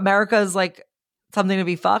don't, like, America is like something to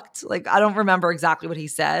be fucked. Like, I don't remember exactly what he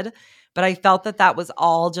said, but I felt that that was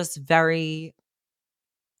all just very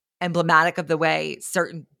emblematic of the way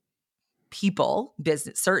certain people,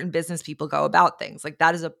 certain business people go about things. Like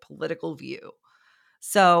that is a political view.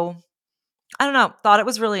 So I don't know, thought it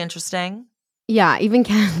was really interesting. Yeah, even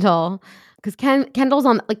Kendall, because Kendall's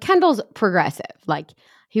on, like, Kendall's progressive. Like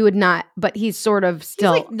he would not, but he's sort of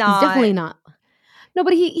still, he's definitely not. No,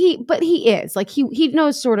 but he is like, he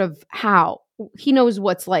knows sort of how, he knows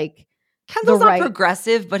what's like. Kendall's not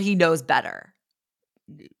progressive, but he knows better.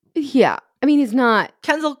 Yeah. I mean, he's not.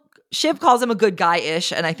 Shiv calls him a good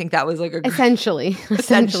guy-ish, and I think that was like a essentially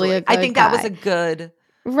a good I think guy. that was a good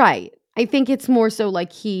right. I think it's more so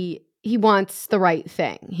like he wants the right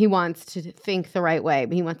thing. He wants to think the right way,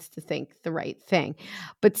 but he wants to think the right thing.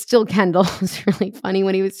 But still, Kendall was really funny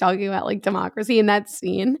when he was talking about like democracy in that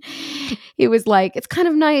scene. He was like, "It's kind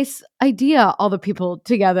of nice idea, all the people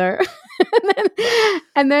together,"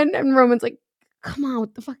 and then Roman's like, "Come on,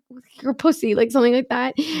 what the fuck? You're a pussy," like something like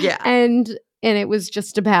that. Yeah, And it was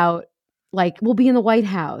just about like, we'll be in the White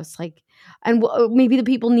House, like, and maybe the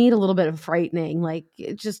people need a little bit of frightening, like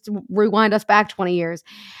just rewind us back 20 years.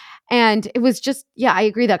 And it was just, yeah, I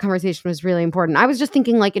agree that conversation was really important. I was just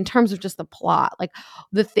thinking like in terms of just the plot, like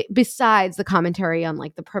besides the commentary on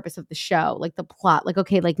like the purpose of the show, like the plot, like,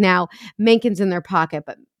 okay, like now Mencken's in their pocket,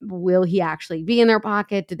 but will he actually be in their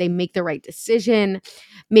pocket? Did they make the right decision?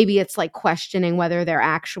 Maybe it's like questioning whether they're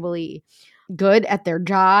actually good at their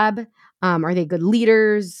job. Are they good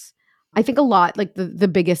leaders? I think a lot, like the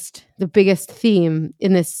biggest theme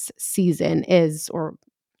in this season is, or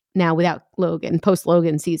now without Logan, post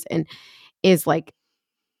Logan season, is like,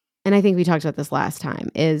 and I think we talked about this last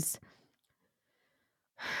time, is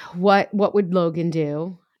what would Logan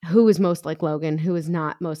do? Who is most like Logan? Who is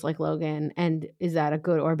not most like Logan? And is that a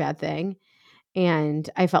good or bad thing? And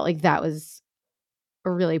I felt like that was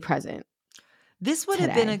really present. This would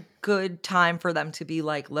have been a good time for them to be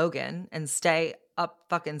like Logan and stay up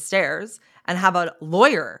fucking stairs and have a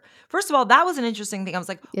lawyer. First of all, that was an interesting thing. I was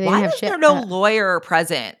like, why is there no lawyer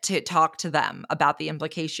present to talk to them about the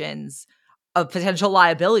implications of potential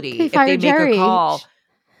liability if they make a call?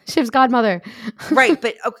 Shiv's godmother. Right.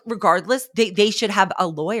 But regardless, they should have a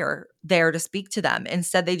lawyer there to speak to them.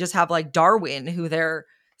 Instead, they just have like Darwin, who they're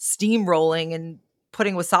steamrolling and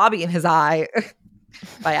putting wasabi in his eye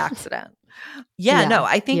by accident. Yeah, no,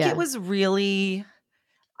 I think it was really,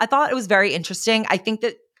 I thought it was very interesting. I think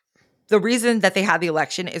that the reason that they had the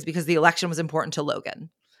election is because the election was important to Logan.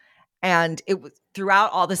 And it was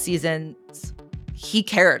throughout all the seasons, he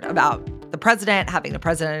cared about the president, having the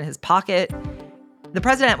president in his pocket. The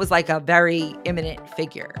president was like a very imminent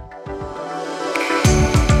figure.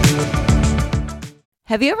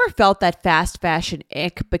 Have you ever felt that fast fashion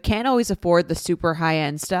ick, but can't always afford the super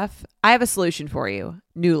high-end stuff? I have a solution for you,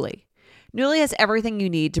 Nuuly. Nuuly has everything you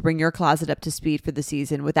need to bring your closet up to speed for the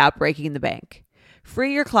season without breaking the bank.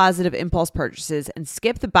 Free your closet of impulse purchases and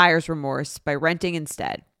skip the buyer's remorse by renting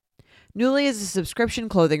instead. Nuuly is a subscription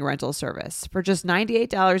clothing rental service. For just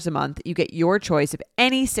 $98 a month, you get your choice of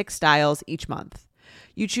any 6 styles each month.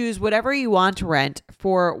 You choose whatever you want to rent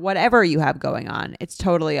for whatever you have going on. It's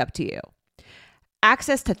totally up to you.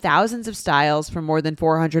 Access to thousands of styles from more than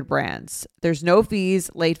 400 brands. There's no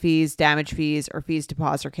fees, late fees, damage fees, or fees to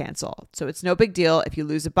pause or cancel. So it's no big deal if you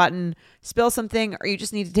lose a button, spill something, or you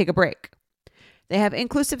just need to take a break. They have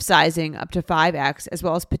inclusive sizing up to 5X, as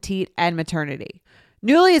well as petite and maternity.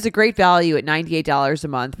 Nuuly is a great value at $98 a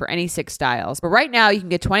month for any 6 styles. But right now, you can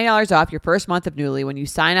get $20 off your first month of Nuuly when you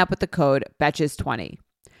sign up with the code BETCHES20.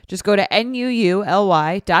 Just go to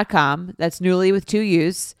NUULY.com, that's Nuuly with 2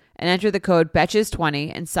 U's, and enter the code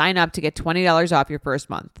BETCHES20 and sign up to get $20 off your first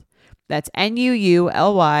month. That's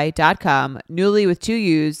NUULY.com, Nuuly with 2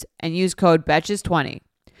 U's, and use code BETCHES20.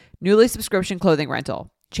 Nuuly subscription clothing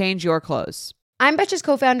rental. Change your clothes. I'm Betches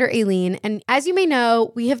co-founder Aileen, and as you may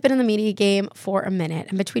know, we have been in the media game for a minute.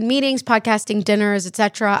 And between meetings, podcasting, dinners,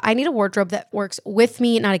 etc., I need a wardrobe that works with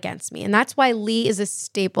me, not against me. And that's why Lee is a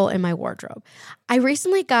staple in my wardrobe. I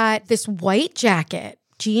recently got this white jacket,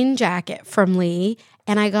 jean jacket from Lee,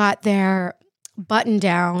 and I got their button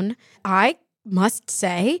down. I must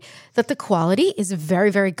say that the quality is very,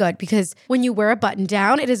 very good because when you wear a button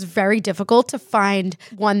down, it is very difficult to find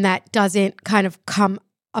one that doesn't kind of come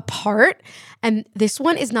apart. And this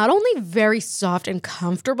one is not only very soft and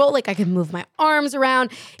comfortable, like I can move my arms around,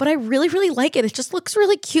 but I really, really like it. It just looks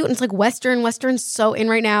really cute. And it's like Western's so in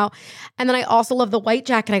right now. And then I also love the white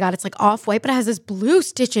jacket I got. It's like off-white, but it has this blue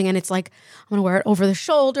stitching and it's like, I'm gonna wear it over the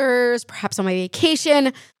shoulders, perhaps on my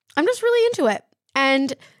vacation. I'm just really into it.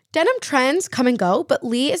 And denim trends come and go, but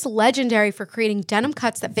Lee is legendary for creating denim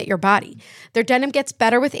cuts that fit your body. Their denim gets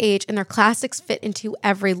better with age and their classics fit into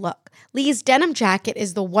every look. Lee's denim jacket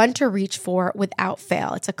is the one to reach for without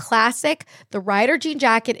fail. It's a classic. The Rider jean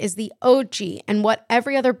jacket is the OG and what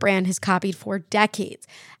every other brand has copied for decades.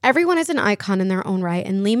 Everyone is an icon in their own right,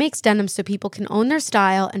 and Lee makes denim so people can own their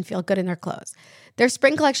style and feel good in their clothes. Their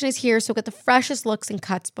spring collection is here, so get the freshest looks and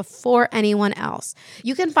cuts before anyone else.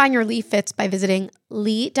 You can find your Lee fits by visiting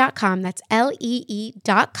lee.com. That's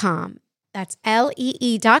Lee.com. That's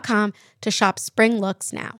Lee.com to shop spring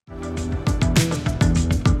looks now.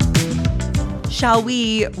 Shall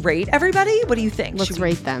we rate everybody? What do you think? Let's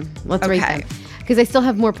rate them. Let's Okay. rate them. Because I still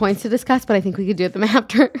have more points to discuss, but I think we could do them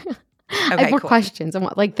after. I have more cool. questions and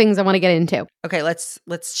like things I want to get into. Okay, let's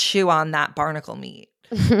chew on that barnacle meat.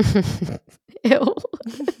 Ew.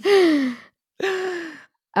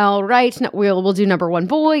 All right. Now we'll do number one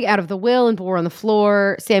boy, out of the will, and Boar on the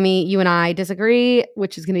floor. Sammy, you and I disagree,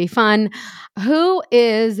 which is going to be fun. Who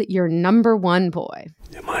is your number one boy?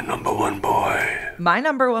 You're my number one boy. My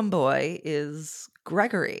number one boy is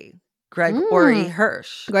Gregory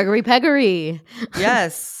Hirsch. Gregory Peggory.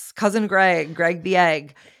 Yes, cousin Greg the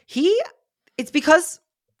egg. It's because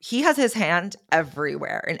he has his hand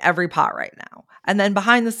everywhere in every pot right now. And then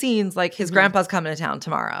behind the scenes, like his grandpa's coming to town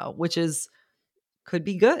tomorrow, which could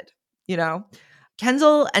be good, you know?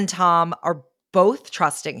 Kendall and Tom are both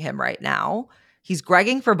trusting him right now. He's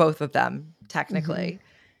gregging for both of them, technically.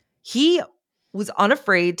 He was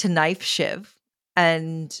unafraid to knife Shiv.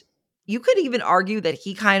 And you could even argue that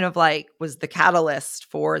he kind of like was the catalyst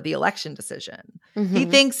for the election decision. He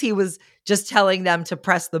thinks he was just telling them to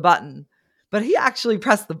press the button, but he actually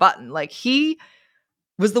pressed the button. Like he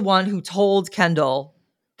was the one who told Kendall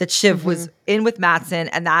that Shiv was in with Matsson,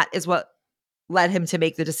 and that is what led him to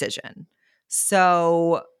make the decision.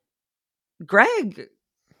 So Greg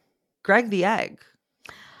the egg.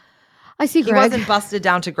 I see He Greg. wasn't busted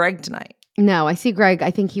down to Greg tonight. No, I see Greg.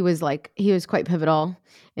 I think he was quite pivotal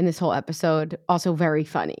in this whole episode. Also very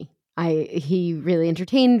funny. He really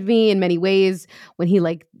entertained me in many ways when he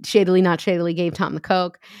like shadily, not shadily gave Tom the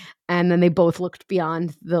Coke. And then they both looked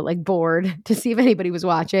beyond the like board to see if anybody was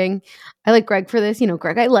watching. I like Greg for this. You know,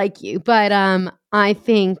 Greg, I like you. But I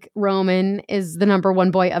think Roman is the number one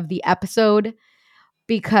boy of the episode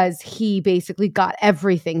because he basically got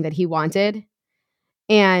everything that he wanted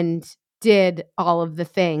and did all of the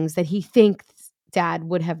things that he thinks Dad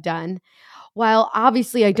would have done. While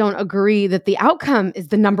obviously I don't agree that the outcome is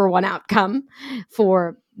the number one outcome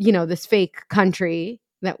for, you know, this fake country,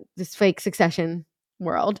 this fake succession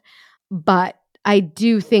world. But I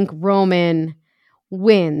do think Roman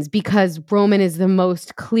wins because Roman is the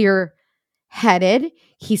most clear-headed.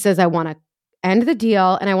 He says, I want to end the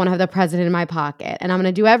deal and I want to have the president in my pocket and I'm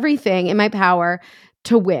going to do everything in my power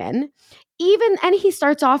to win. And he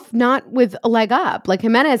starts off not with a leg up. Like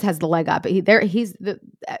Jimenez has the leg up. He's the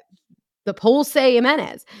polls say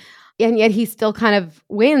Jimenez. And yet he still kind of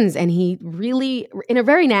wins. And he really, in a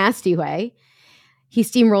very nasty way, He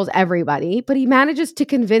steamrolls everybody, but he manages to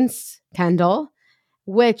convince Kendall,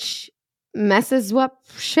 which messes up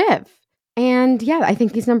Shiv. And yeah, I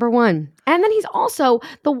think he's number one. And then he's also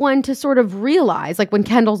the one to sort of realize, like when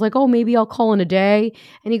Kendall's like, oh, maybe I'll call in a day.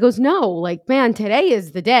 And he goes, no, like, man, today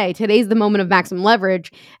is the day. Today's the moment of maximum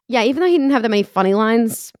leverage. Yeah, even though he didn't have that many funny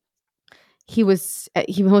lines, he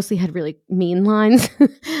mostly had really mean lines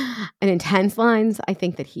and intense lines. I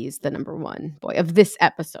think that he's the number one boy of this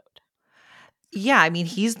episode. Yeah, I mean,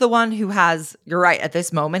 he's the one who has, you're right, at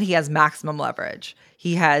this moment, he has maximum leverage.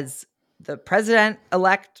 He has the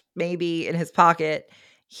president-elect maybe in his pocket.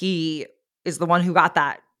 He is the one who got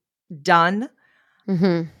that done.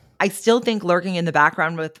 Mm-hmm. I still think lurking in the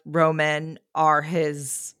background with Roman are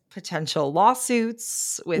his potential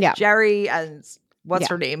lawsuits with Jerry and what's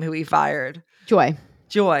her name, who he fired? Joy.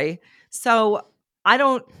 So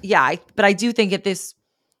but I do think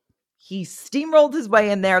he steamrolled his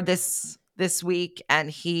way in there this week, and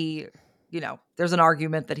he, there's an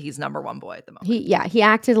argument that he's number one boy at the moment. He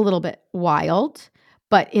acted a little bit wild,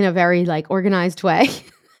 but in a very like organized way.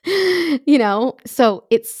 So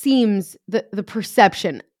it seems the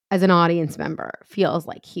perception as an audience member feels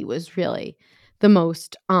like he was really the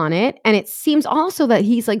most on it. And it seems also that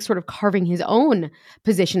he's like sort of carving his own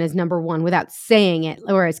position as number one without saying it,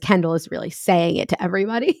 whereas Kendall is really saying it to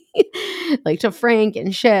everybody, like to Frank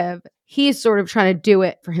and Shiv. He's sort of trying to do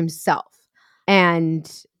it for himself,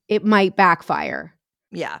 and it might backfire.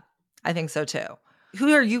 Yeah, I think so too.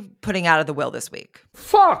 Who are you putting out of the will this week?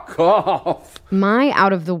 Fuck off. My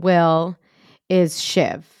out of the will is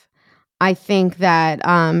Shiv. I think that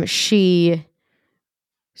she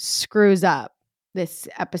screws up this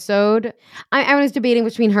episode. I was debating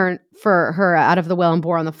between her out of the will and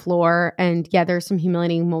Bore on the floor. And yeah, there's some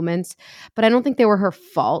humiliating moments, but I don't think they were her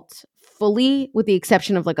fault fully, with the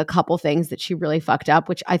exception of like a couple things that she really fucked up,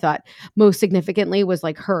 which I thought most significantly was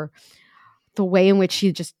like the way in which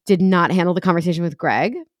she just did not handle the conversation with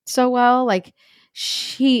Greg so well. Like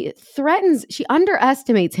she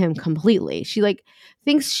underestimates him completely. She like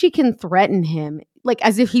thinks she can threaten him, like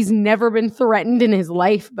as if he's never been threatened in his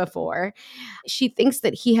life before. She thinks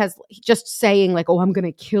that he has just saying like, oh, I'm going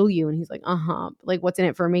to kill you. And he's like, like what's in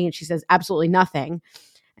it for me? And she says absolutely nothing.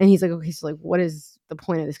 And he's like, okay, so like, what is the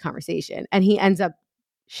point of this conversation? And he ends up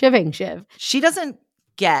shivving Shiv. She doesn't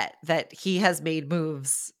get that he has made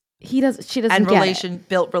moves. She doesn't and get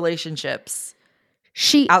built relationships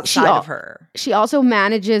outside of her. She also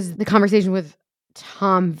manages the conversation with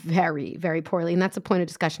Tom very, very poorly. And that's a point of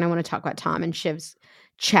discussion. I want to talk about Tom and Shiv's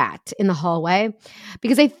chat in the hallway,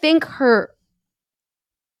 because I think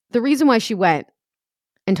the reason why she went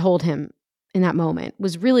and told him in that moment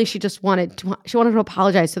was really she wanted to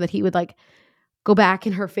apologize so that he would like go back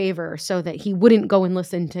in her favor, so that he wouldn't go and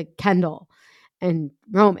listen to Kendall and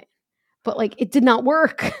Roman. But like it did not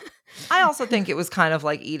work. I also think it was kind of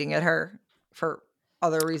like eating at her for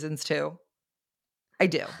other reasons too. I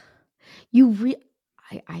do.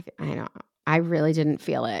 I don't. I really didn't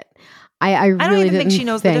feel it. I really don't even think she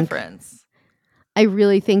knows the difference. I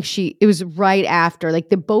really think it was right after, like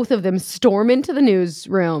both of them storm into the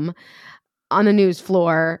newsroom on the news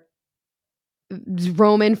floor.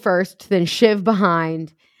 Roman first, then Shiv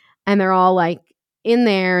behind, and they're all like in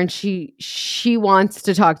there, and she wants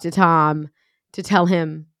to talk to Tom to tell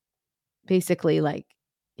him basically like,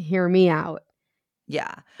 hear me out.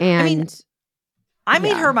 Yeah. And I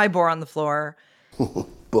made her my Bore on the floor.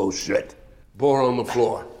 Bullshit. Bore on the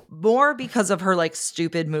floor. More because of her like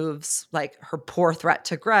stupid moves, like her poor threat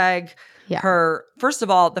to Greg. Yeah. Her, first of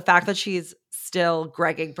all, the fact that she's still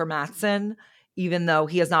Gregging for Matsson, even though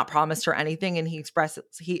he has not promised her anything, and he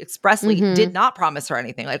expressly did not promise her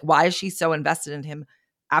anything. Like, why is she so invested in him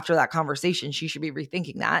after that conversation? She should be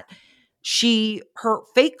rethinking that. Her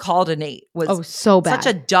fake call to Nate was so bad.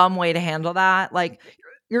 Such a dumb way to handle that. Like,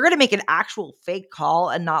 you're going to make an actual fake call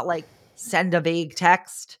and not like send a vague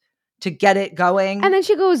text to get it going. And then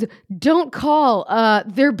she goes, "Don't call.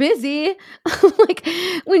 They're busy." She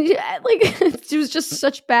was just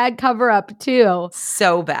such bad cover up too.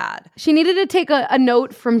 So bad. She needed to take a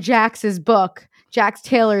note from Jax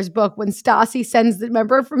Taylor's book, when Stassi sends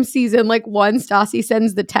remember from season 1, Stassi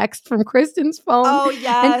sends the text from Kristen's phone. Oh,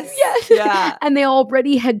 yes. And, yes. Yeah. And they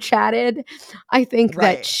already had chatted. I think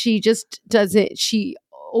that she just doesn't, she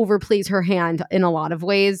overplays her hand in a lot of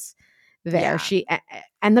ways there. Yeah.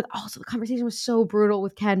 Also the conversation was so brutal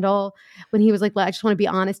with Kendall when he was like, I just want to be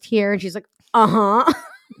honest here. And she's like, uh-huh.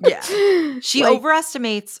 Yeah. She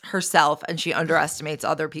overestimates herself and she underestimates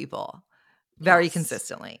other people very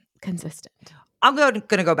consistently. Consistent. I'm going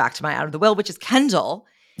to go back to my out of the will, which is Kendall.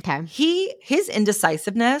 Okay. His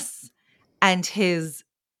indecisiveness and his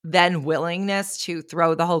then willingness to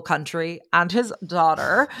throw the whole country and his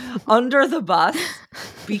daughter under the bus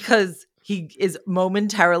because he is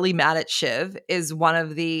momentarily mad at Shiv is one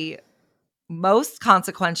of the most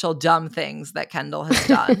consequential dumb things that Kendall has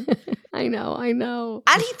done. I know.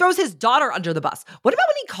 And he throws his daughter under the bus. What about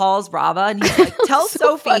when he calls Rava and he's like, tell So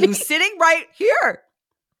Sophie funny. who's sitting right here.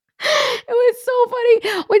 It was so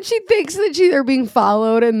funny when she thinks that they're being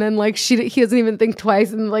followed, and then like he doesn't even think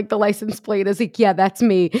twice, and like the license plate is like, yeah, that's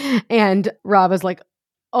me. And Rava's like,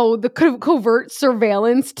 oh, the covert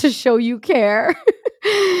surveillance to show you care.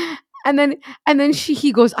 and then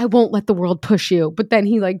he goes, I won't let the world push you, but then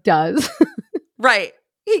he like does. Right.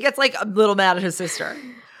 He gets like a little mad at his sister.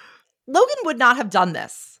 Logan would not have done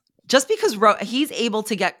this just because he's able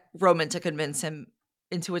to get Roman to convince him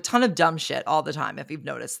into a ton of dumb shit all the time, if you've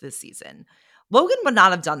noticed this season. Logan would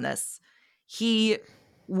not have done this. He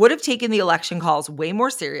would have taken the election calls way more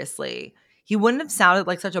seriously. He wouldn't have sounded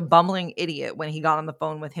like such a bumbling idiot when he got on the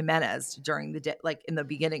phone with Jimenez during the day, like in the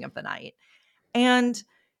beginning of the night. And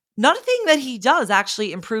nothing that he does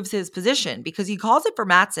actually improves his position because he calls it for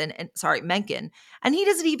Mencken, and he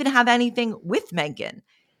doesn't even have anything with Mencken.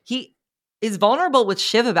 He is vulnerable with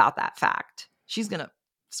Shiv about that fact. She's going to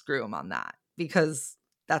screw him on that because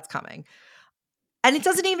that's coming. And it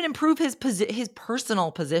doesn't even improve his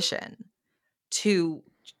personal position to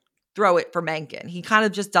throw it for Mencken. He kind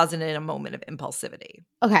of just does it in a moment of impulsivity.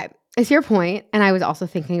 Okay, it's your point, and I was also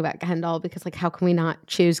thinking about Kendall because like how can we not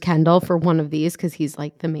choose Kendall for one of these because he's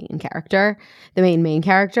like the main character.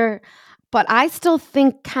 But I still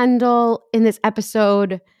think Kendall in this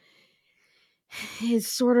episode is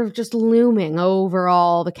sort of just looming over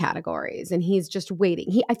all the categories, and he's just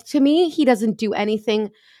waiting. To me, he doesn't do anything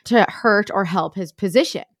to hurt or help his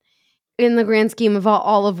position in the grand scheme of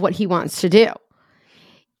all of what he wants to do.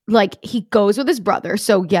 Like he goes with his brother,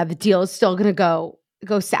 so yeah, the deal is still going to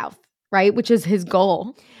go south, right? Which is his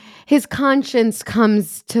goal. His conscience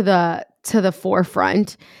comes to the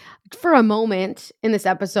forefront for a moment in this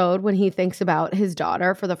episode when he thinks about his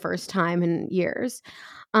daughter for the first time in years.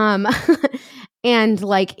 And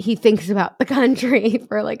like he thinks about the country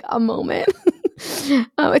for like a moment.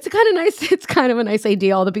 It's kind of a nice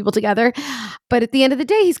idea, all the people together. But at the end of the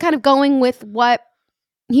day, he's kind of going with what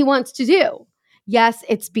he wants to do. Yes,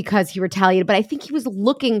 it's because he retaliated, but I think he was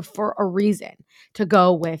looking for a reason to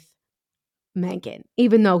go with Mencken,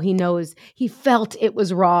 even though he felt it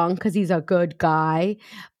was wrong because he's a good guy.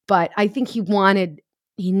 But I think he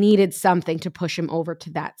needed something to push him over to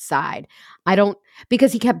that side.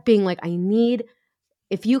 Because he kept being like,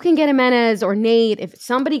 if you can get Jimenez or Nate, if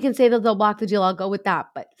somebody can say that they'll block the deal, I'll go with that.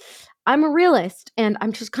 But I'm a realist and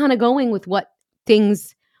I'm just kind of going with where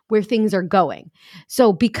things are going.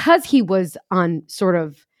 So because he was on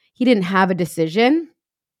he didn't have a decision,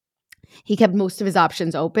 he kept most of his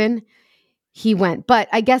options open. He went, but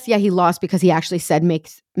I guess, yeah, he lost because he actually said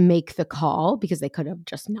make the call because they could have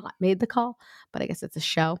just not made the call. But I guess it's a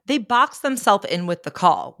show. They boxed themselves in with the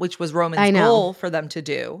call, which was Roman's goal for them to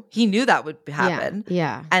do. He knew that would happen.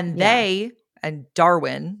 Yeah. And they and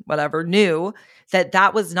Darwin, whatever, knew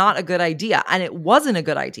that was not a good idea. And it wasn't a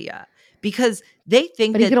good idea because they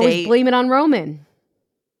think but he could always blame it on Roman.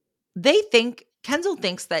 Kendall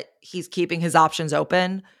thinks that he's keeping his options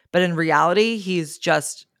open, but in reality, he's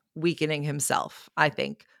just weakening himself, I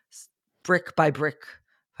think, brick by brick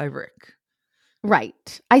by brick.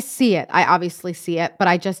 Right. I see it. I obviously see it, but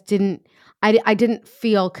I just didn't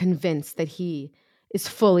feel convinced that he is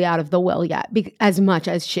fully out of the will yet as much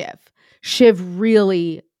as Shiv. Shiv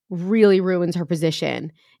really, really ruins her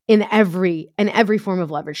position in every form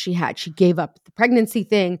of leverage she had. She gave up the pregnancy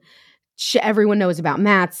thing. Everyone knows about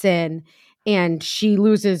Matsson. And she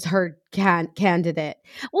loses her candidate.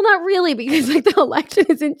 Well, not really, because like the election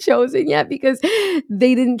isn't chosen yet because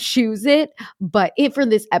they didn't choose it. But for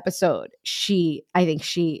this episode, I think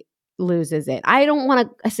she loses it. I don't want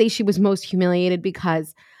to say she was most humiliated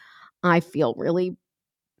because I feel really.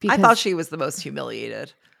 I thought she was the most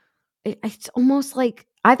humiliated. It's almost like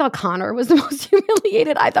I thought Connor was the most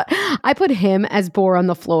humiliated. I put him as Boar on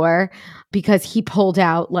the floor because he pulled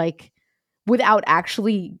out without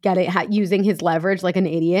actually using his leverage like an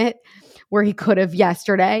idiot, where he could have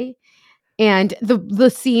yesterday. And the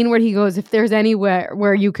scene where he goes, if there's anywhere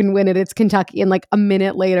where you can win it, it's Kentucky. And like a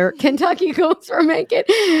minute later, Kentucky goes for Mencken.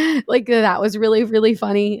 Like that was really, really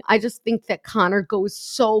funny. I just think that Connor goes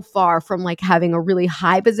so far from like having a really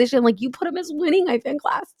high position. Like you put him as winning, I think,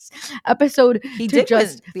 last episode. He did win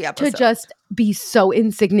the episode. To just be so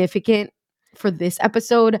insignificant for this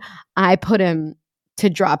episode. I put him to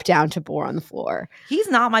drop down to bore on the floor. He's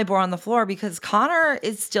not my bore on the floor because Connor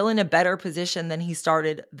is still in a better position than he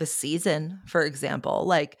started the season, for example.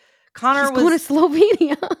 Like Connor He's going to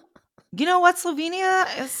Slovenia. You know what?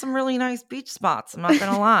 Slovenia is some really nice beach spots. I'm not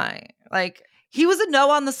going to lie. Like he was a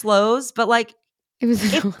no on the slows, but like It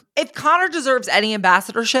was if Connor deserves any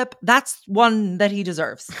ambassadorship, that's one that he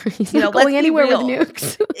deserves. he's not going anywhere with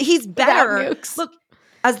nukes. He's better. Nukes. Look,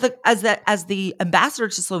 as the ambassador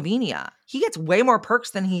to Slovenia, he gets way more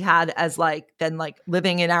perks than he had as than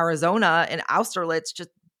living in Arizona in Austerlitz, just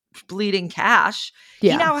bleeding cash.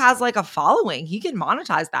 Yeah. He now has like a following. He can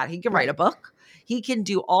monetize that. He can write a book. He can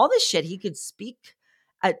do all this shit. He could speak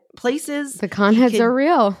at places. The conheads are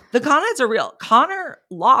real. The conheads are real. Connor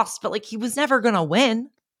lost, but like he was never gonna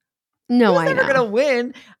win. No, he was never gonna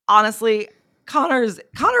win. Honestly, Connor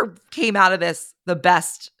came out of this the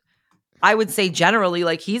best. I would say generally,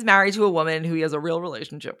 like he's married to a woman who he has a real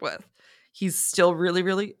relationship with. He's still really,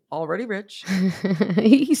 really already rich.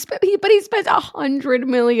 he spent $100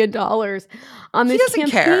 million on this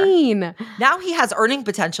campaign. Care. Now he has earning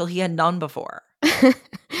potential he had none before.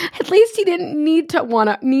 At least he didn't need to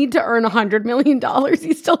earn $100 million.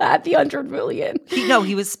 He still had the $100 million.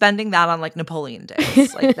 He was spending that on like Napoleon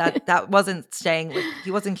days. Like that wasn't staying. Like,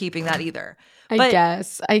 he wasn't keeping that either. I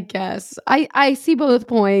guess. I see both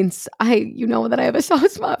points. You know that I have a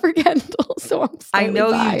soft spot for Kendall, so I'm I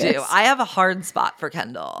know biased. you do. I have a hard spot for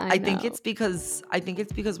Kendall. I think it's because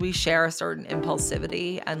we share a certain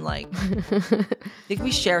impulsivity and like I think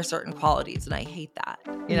we share certain qualities, and I hate that.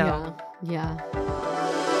 You know? Yeah.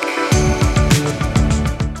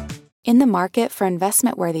 In the market for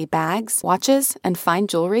investment-worthy bags, watches, and fine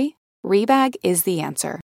jewelry, Rebag is the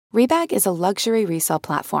answer. Rebag is a luxury resale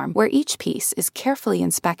platform where each piece is carefully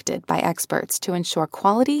inspected by experts to ensure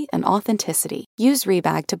quality and authenticity. Use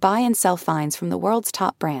Rebag to buy and sell finds from the world's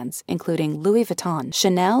top brands, including Louis Vuitton,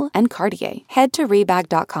 Chanel, and Cartier. Head to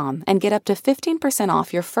Rebag.com and get up to 15%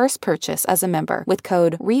 off your first purchase as a member with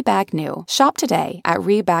code REBAGNEW. Shop today at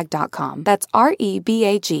Rebag.com. That's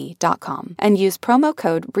REBAG.com. And use promo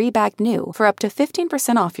code REBAGNEW for up to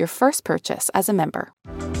 15% off your first purchase as a member.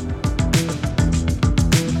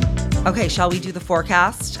 Okay, shall we do the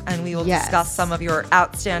forecast and we will discuss some of your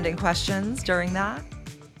outstanding questions during that?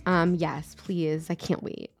 Yes, please. I can't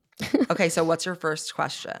wait. Okay, so what's your first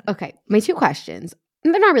question? Okay, my two questions.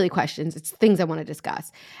 They're not really questions. It's things I want to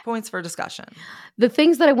discuss. Points for discussion. The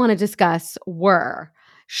things that I want to discuss were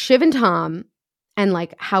Shiv and Tom and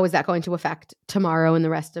like how is that going to affect tomorrow and the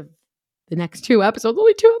rest of the next 2 episodes,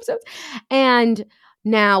 only 2 episodes. And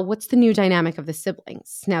now, what's the new dynamic of the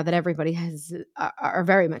siblings now that everybody are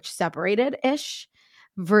very much separated-ish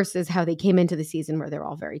versus how they came into the season where they're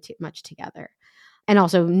all very much together? And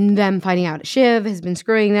also them finding out Shiv has been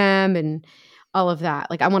screwing them and all of that.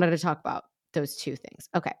 Like I wanted to talk about those 2 things.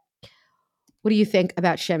 Okay. What do you think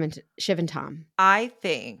about Shiv and Tom? I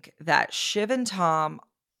think that Shiv and Tom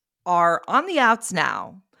are on the outs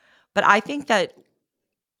now, but I think that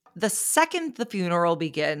the second the funeral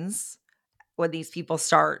begins, when these people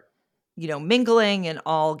start, mingling and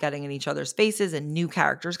all getting in each other's faces and new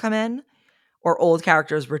characters come in or old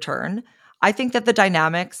characters return, I think that the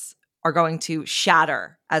dynamics are going to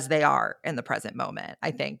shatter as they are in the present moment.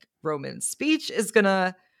 I think Roman's speech is going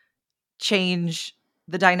to change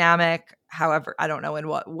the dynamic. However, I don't know in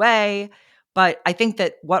what way, but I think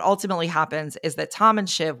that what ultimately happens is that Tom and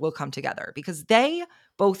Shiv will come together because they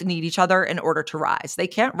both need each other in order to rise. They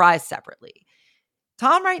can't rise separately.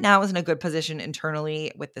 Tom right now is in a good position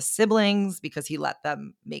internally with the siblings because he let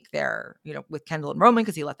them make their, with Kendall and Roman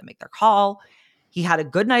because he let them make their call. He had a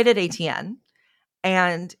good night at ATN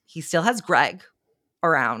and he still has Greg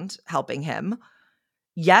around helping him.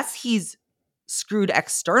 Yes, he's screwed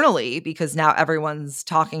externally because now everyone's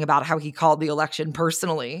talking about how he called the election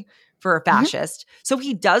personally for a fascist. Mm-hmm. So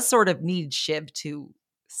he does sort of need Shiv to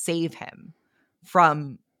save him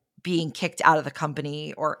from being kicked out of the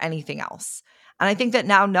company or anything else. And I think that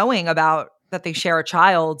now knowing about that they share a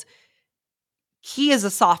child, he is a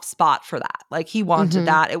soft spot for that. Like he wanted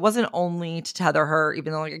that. It wasn't only to tether her,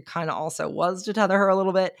 even though it kind of also was to tether her a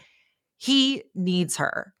little bit. He needs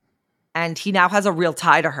her. And he now has a real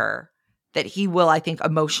tie to her that he will, I think,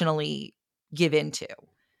 emotionally give into.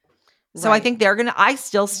 So right. I think I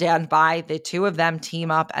still stand by the 2 of them team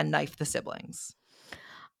up and knife the siblings.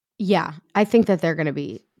 Yeah, I think that they're going to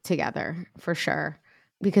be together for sure.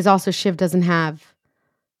 Because also Shiv doesn't have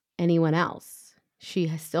anyone else. She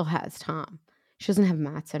still has Tom. She doesn't have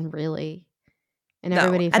Matsson really. And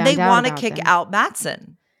everybody found out and they want to about kick them. out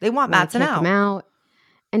Matsson. They want Matsson out.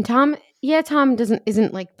 And Tom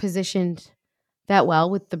isn't like positioned that well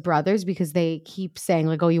with the brothers because they keep saying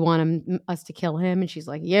like, "Oh, you want us to kill him?" And she's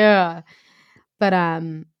like, "Yeah." But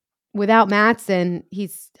without Matsson,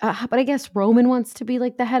 he's. But I guess Roman wants to be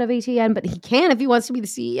like the head of ATN, but he can if he wants to be the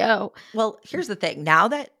CEO. Well, here's the thing. Now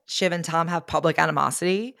that Shiv and Tom have public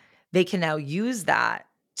animosity, they can now use that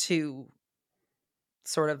to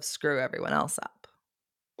sort of screw everyone else up.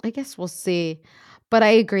 I guess we'll see. But I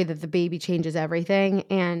agree that the baby changes everything.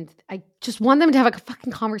 And I just want them to have a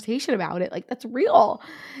fucking conversation about it. Like, that's real.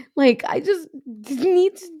 Like, I just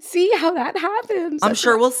need to see how that happens. I'm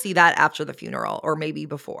sure we'll see that after the funeral or maybe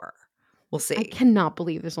before. We'll see. I cannot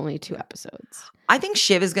believe there's only 2 episodes. I think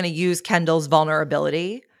Shiv is going to use Kendall's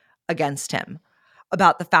vulnerability against him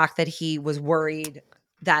about the fact that he was worried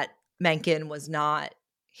that Mencken was not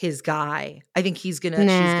his guy. I think she's going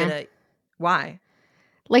to, why?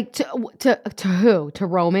 Like to who? To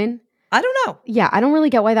Roman? I don't know. Yeah, I don't really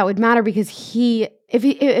get why that would matter because if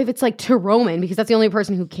it's like to Roman, because that's the only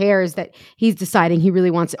person who cares that he's deciding he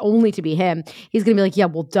really wants it only to be him, he's going to be like, yeah,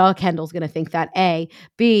 well, duh, Kendall's going to think that. A.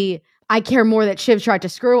 B, I care more that Shiv tried to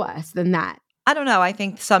screw us than that. I don't know. I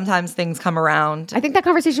think sometimes things come around. I think that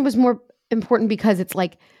conversation was more important because it's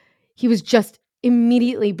like he was just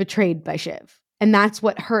immediately betrayed by Shiv. And that's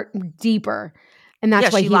what hurt deeper. And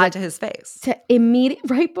that's why she lied to his face.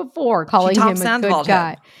 Right before calling him a good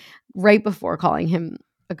guy. Him. Right before calling him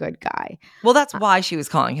a good guy. Well, that's why she was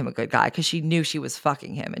calling him a good guy, because she knew she was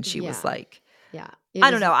fucking him. And she was like,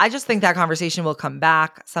 I don't know. I just think that conversation will come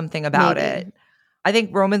back, something about it. I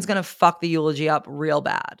think Roman's going to fuck the eulogy up real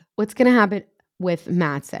bad. What's going to happen with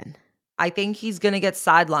Matsson? I think he's going to get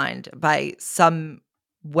sidelined by some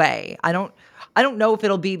way. I don't know if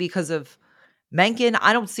it'll be because of Mencken.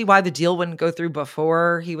 I don't see why the deal wouldn't go through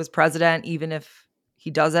before he was president, even if he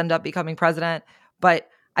does end up becoming president. But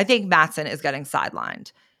I think Matsson is getting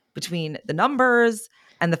sidelined between the numbers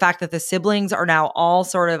and the fact that the siblings are now all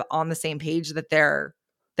sort of on the same page that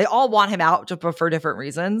they all want him out just for different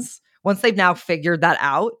reasons. Once they've now figured that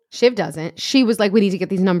out. Shiv doesn't. She was like, we need to get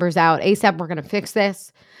these numbers out ASAP. We're going to fix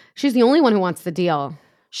this. She's the only one who wants the deal.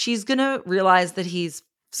 She's going to realize that he's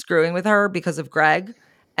screwing with her because of Greg.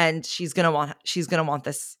 And she's gonna want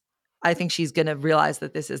this. I think she's gonna realize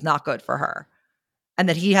that this is not good for her, and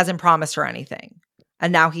that he hasn't promised her anything.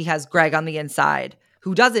 And now he has Greg on the inside,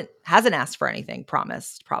 who hasn't asked for anything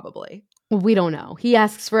promised. Probably. Well, we don't know. He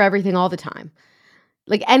asks for everything all the time.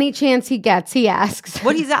 Like any chance he gets, he asks.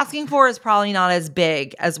 What he's asking for is probably not as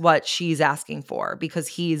big as what she's asking for, because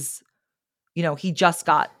he's, he just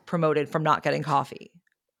got promoted from not getting coffee.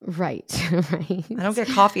 Right. I don't get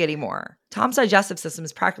coffee anymore. Tom's digestive system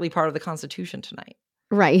is practically part of the Constitution tonight.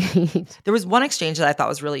 Right. There was one exchange that I thought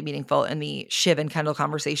was really meaningful in the Shiv and Kendall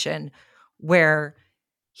conversation where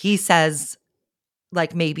he says,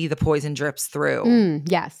 like, maybe the poison drips through.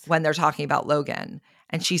 Yes. When they're talking about Logan.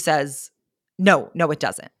 And she says, no, it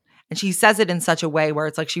doesn't. And she says it in such a way where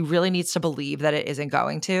it's like she really needs to believe that it isn't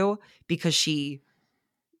going to, because she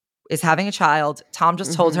is having a child. Tom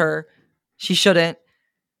just told her she shouldn't.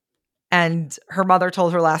 And her mother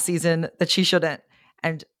told her last season that she shouldn't,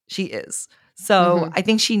 and she is. So I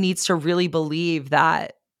think she needs to really believe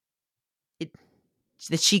that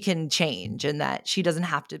that she can change and that she doesn't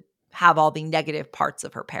have to have all the negative parts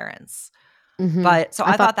of her parents. But so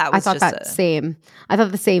I thought that was same. I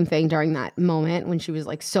thought the same thing during that moment when she was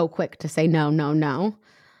like so quick to say no, no, no.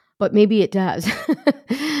 But maybe it does.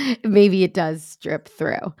 Maybe it does drip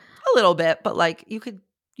through a little bit. But like you could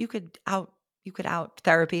out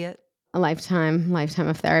therapy it. A lifetime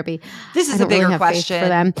of therapy. This is a bigger really question for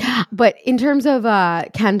them. But in terms of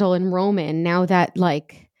Kendall and Roman, now that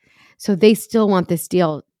so they still want this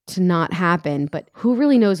deal to not happen, but who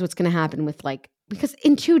really knows what's going to happen with because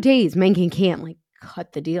in 2 days, Mencken can't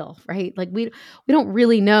cut the deal, right? Like we don't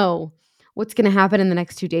really know what's going to happen in the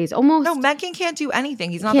next 2 days. Almost. No, Mencken can't do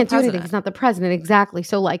anything. He's not the president. Do anything. He's not the president. Exactly.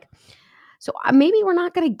 So maybe we're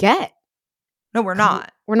not going to get. No, we're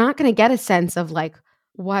not. We're not going to get a sense of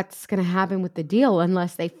what's going to happen with the deal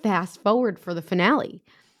unless they fast forward for the finale.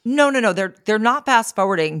 No. They're not fast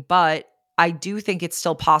forwarding, but I do think it's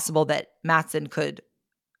still possible that Matsson could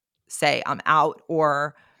say, I'm out,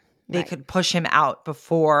 or they could push him out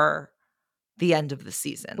before the end of the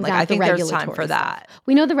season. I think there's time for that.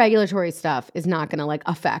 We know the regulatory stuff is not going to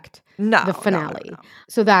affect the finale. No.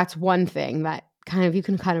 So that's one thing that you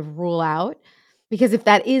can rule out, because if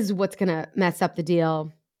that is what's going to mess up the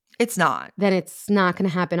deal, it's not. Then it's not going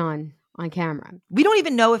to happen on camera. We don't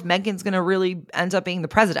even know if Mencken's going to really end up being the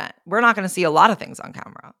president. We're not going to see a lot of things on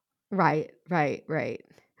camera. Right. I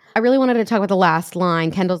really wanted to talk about the last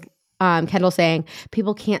line. Kendall saying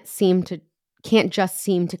people can't seem to can't just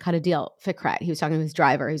seem to cut a deal. Fikret, he was talking to his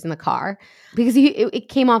driver, he was in the car, because it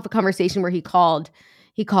came off a conversation where he called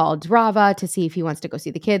Rava to see if he wants to go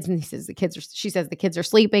see the kids, and she says the kids are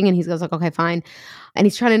sleeping, and he goes like, okay, fine, and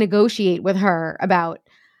he's trying to negotiate with her about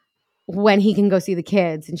when he can go see the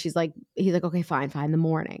kids, and he's like, okay, fine, in the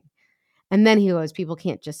morning, and then he goes, people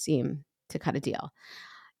can't just seem to cut a deal.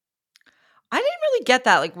 I didn't really get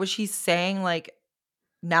that. Like, was she saying like,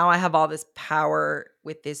 now I have all this power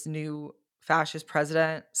with this new fascist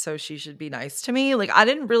president, so she should be nice to me? Like, I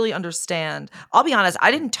didn't really understand. I'll be honest,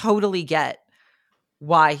 I didn't totally get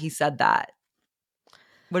why he said that.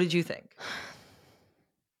 What did you think?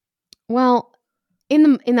 Well,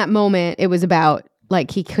 in that moment, it was about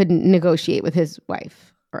like he couldn't negotiate with his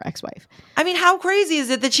wife or ex-wife. I mean, how crazy is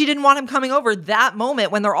it that she didn't want him coming over that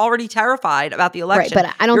moment when they're already terrified about the election? Right,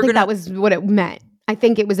 but I don't think that was what it meant. I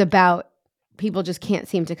think it was about people just can't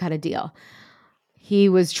seem to cut a deal. He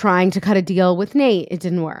was trying to cut a deal with Nate. It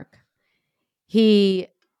didn't work.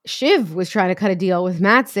 Shiv was trying to cut a deal with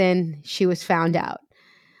Matsson. She was found out.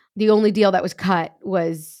 The only deal that was cut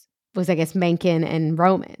was I guess Mencken and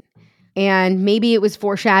Roman. And maybe it was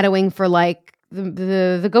foreshadowing for like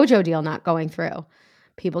the Gojo deal not going through.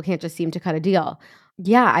 People can't just seem to cut a deal.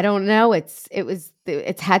 Yeah, I don't know. It's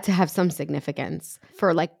had to have some significance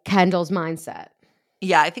for like Kendall's mindset.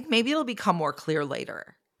 Yeah, I think maybe it'll become more clear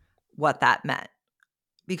later what that meant.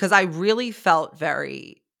 Because I really felt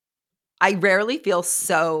I rarely feel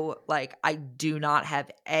so like I do not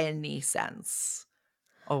have any sense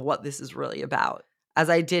of what this is really about as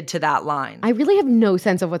I did to that line. I really have no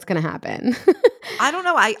sense of what's going to happen. I don't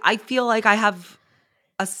know. I feel like I have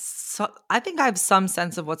I think I have some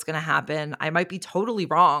sense of what's going to happen. I might be totally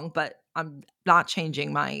wrong, but I'm not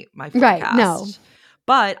changing my forecast. Right, no.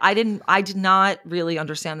 But I did not really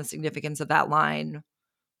understand the significance of that line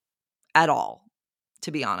at all,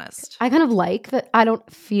 to be honest. I kind of like that I don't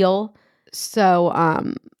feel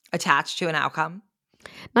so attached to an outcome.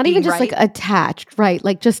 Not even just like attached, right?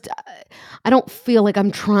 Like just I don't feel like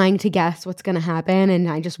I'm trying to guess what's going to happen and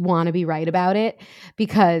I just want to be right about it,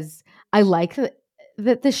 because I like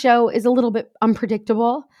that the show is a little bit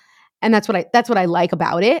unpredictable, and that's what I like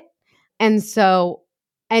about it. And so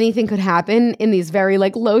anything could happen in these very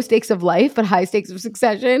like low stakes of life but high stakes of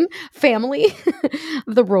Succession family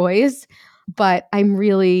of the Roys. But I'm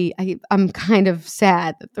kind of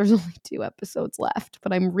sad that there's only 2 episodes left,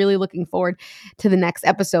 but I'm really looking forward to the next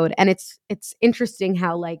episode. And it's interesting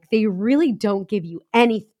how like they really don't give you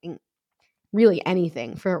anything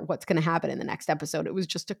for what's going to happen in the next episode. It was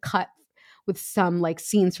just a cut with some like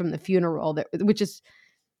scenes from the funeral which is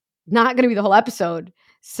not going to be the whole episode.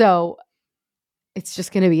 So it's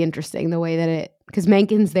just going to be interesting the way that because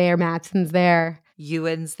Mencken's there, Matsson's there,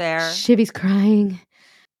 Ewan's there, Shivy's crying.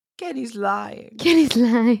 Kenny's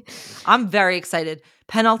lying. I'm very excited.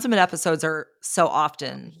 Penultimate episodes are so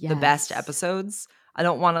often the best episodes. I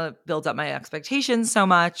don't want to build up my expectations so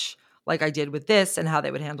much like I did with this and how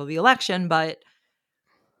they would handle the election, but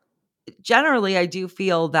generally I do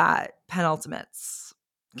feel that penultimates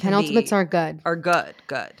are good.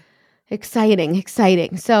 Good.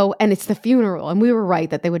 Exciting. So, and it's the funeral, and we were right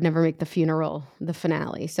that they would never make the funeral the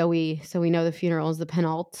finale. So we know the funeral is the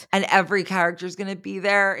penult, and every character is going to be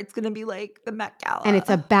there. It's going to be like the Met Gala, and it's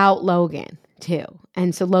about Logan too.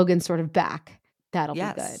 And so Logan's sort of back. That'll be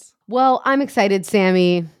good. Well, I'm excited,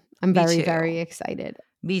 Sammy. I'm very, very excited.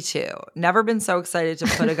 Me too. Never been so excited to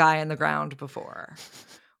put a guy in the ground before.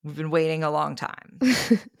 We've been waiting a long time.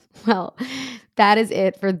 Well, that is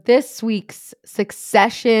it for this week's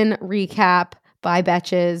Succession recap by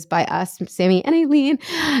Betches, by us, Sammy and Aileen.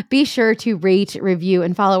 Be sure to rate, review,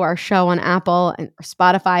 and follow our show on Apple and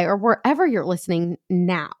Spotify or wherever you're listening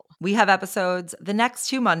now. We have episodes the next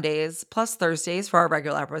 2 Mondays plus Thursdays for our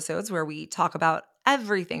regular episodes where we talk about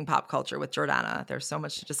everything pop culture with Jordana. There's so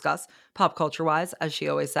much to discuss pop culture-wise, as she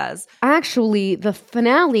always says. Actually, the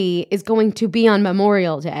finale is going to be on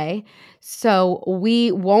Memorial Day, so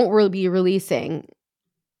we won't be releasing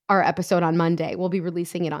our episode on Monday. We'll be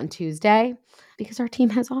releasing it on Tuesday because our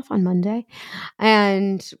team has off on Monday,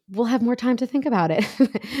 and we'll have more time to think about it.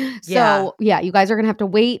 So, you guys are going to have to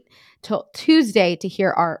wait till Tuesday to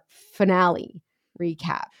hear our finale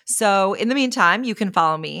recap. So, in the meantime, you can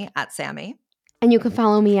follow me at Sammy. And you can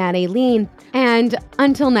follow me at Aileen. And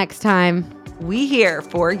until next time, we here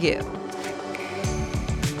for you.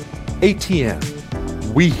 ATM.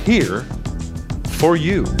 We here for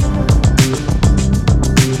you.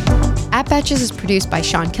 At Betches is produced by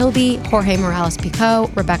Sean Kilby, Jorge Morales-Pico,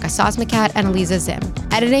 Rebecca Sosmacat, and Eliza Zim.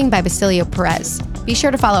 Editing by Basilio Perez. Be sure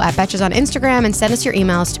to follow at Betches on Instagram and send us your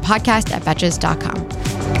emails to podcast@betches.com.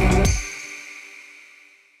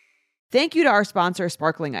 Thank you to our sponsor,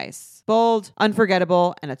 Sparkling Ice. Bold,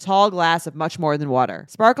 unforgettable, and a tall glass of much more than water.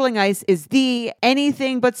 Sparkling Ice is the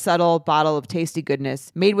anything but subtle bottle of tasty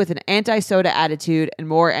goodness made with an anti-soda attitude and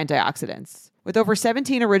more antioxidants. With over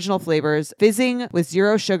 17 original flavors, fizzing with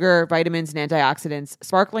zero sugar, vitamins, and antioxidants,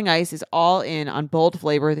 Sparkling Ice is all in on bold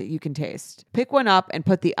flavor that you can taste. Pick one up and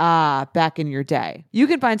put the back in your day. You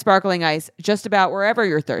can find Sparkling Ice just about wherever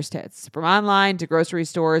your thirst hits, from online to grocery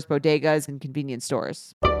stores, bodegas, and convenience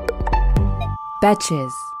stores.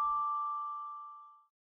 Betches.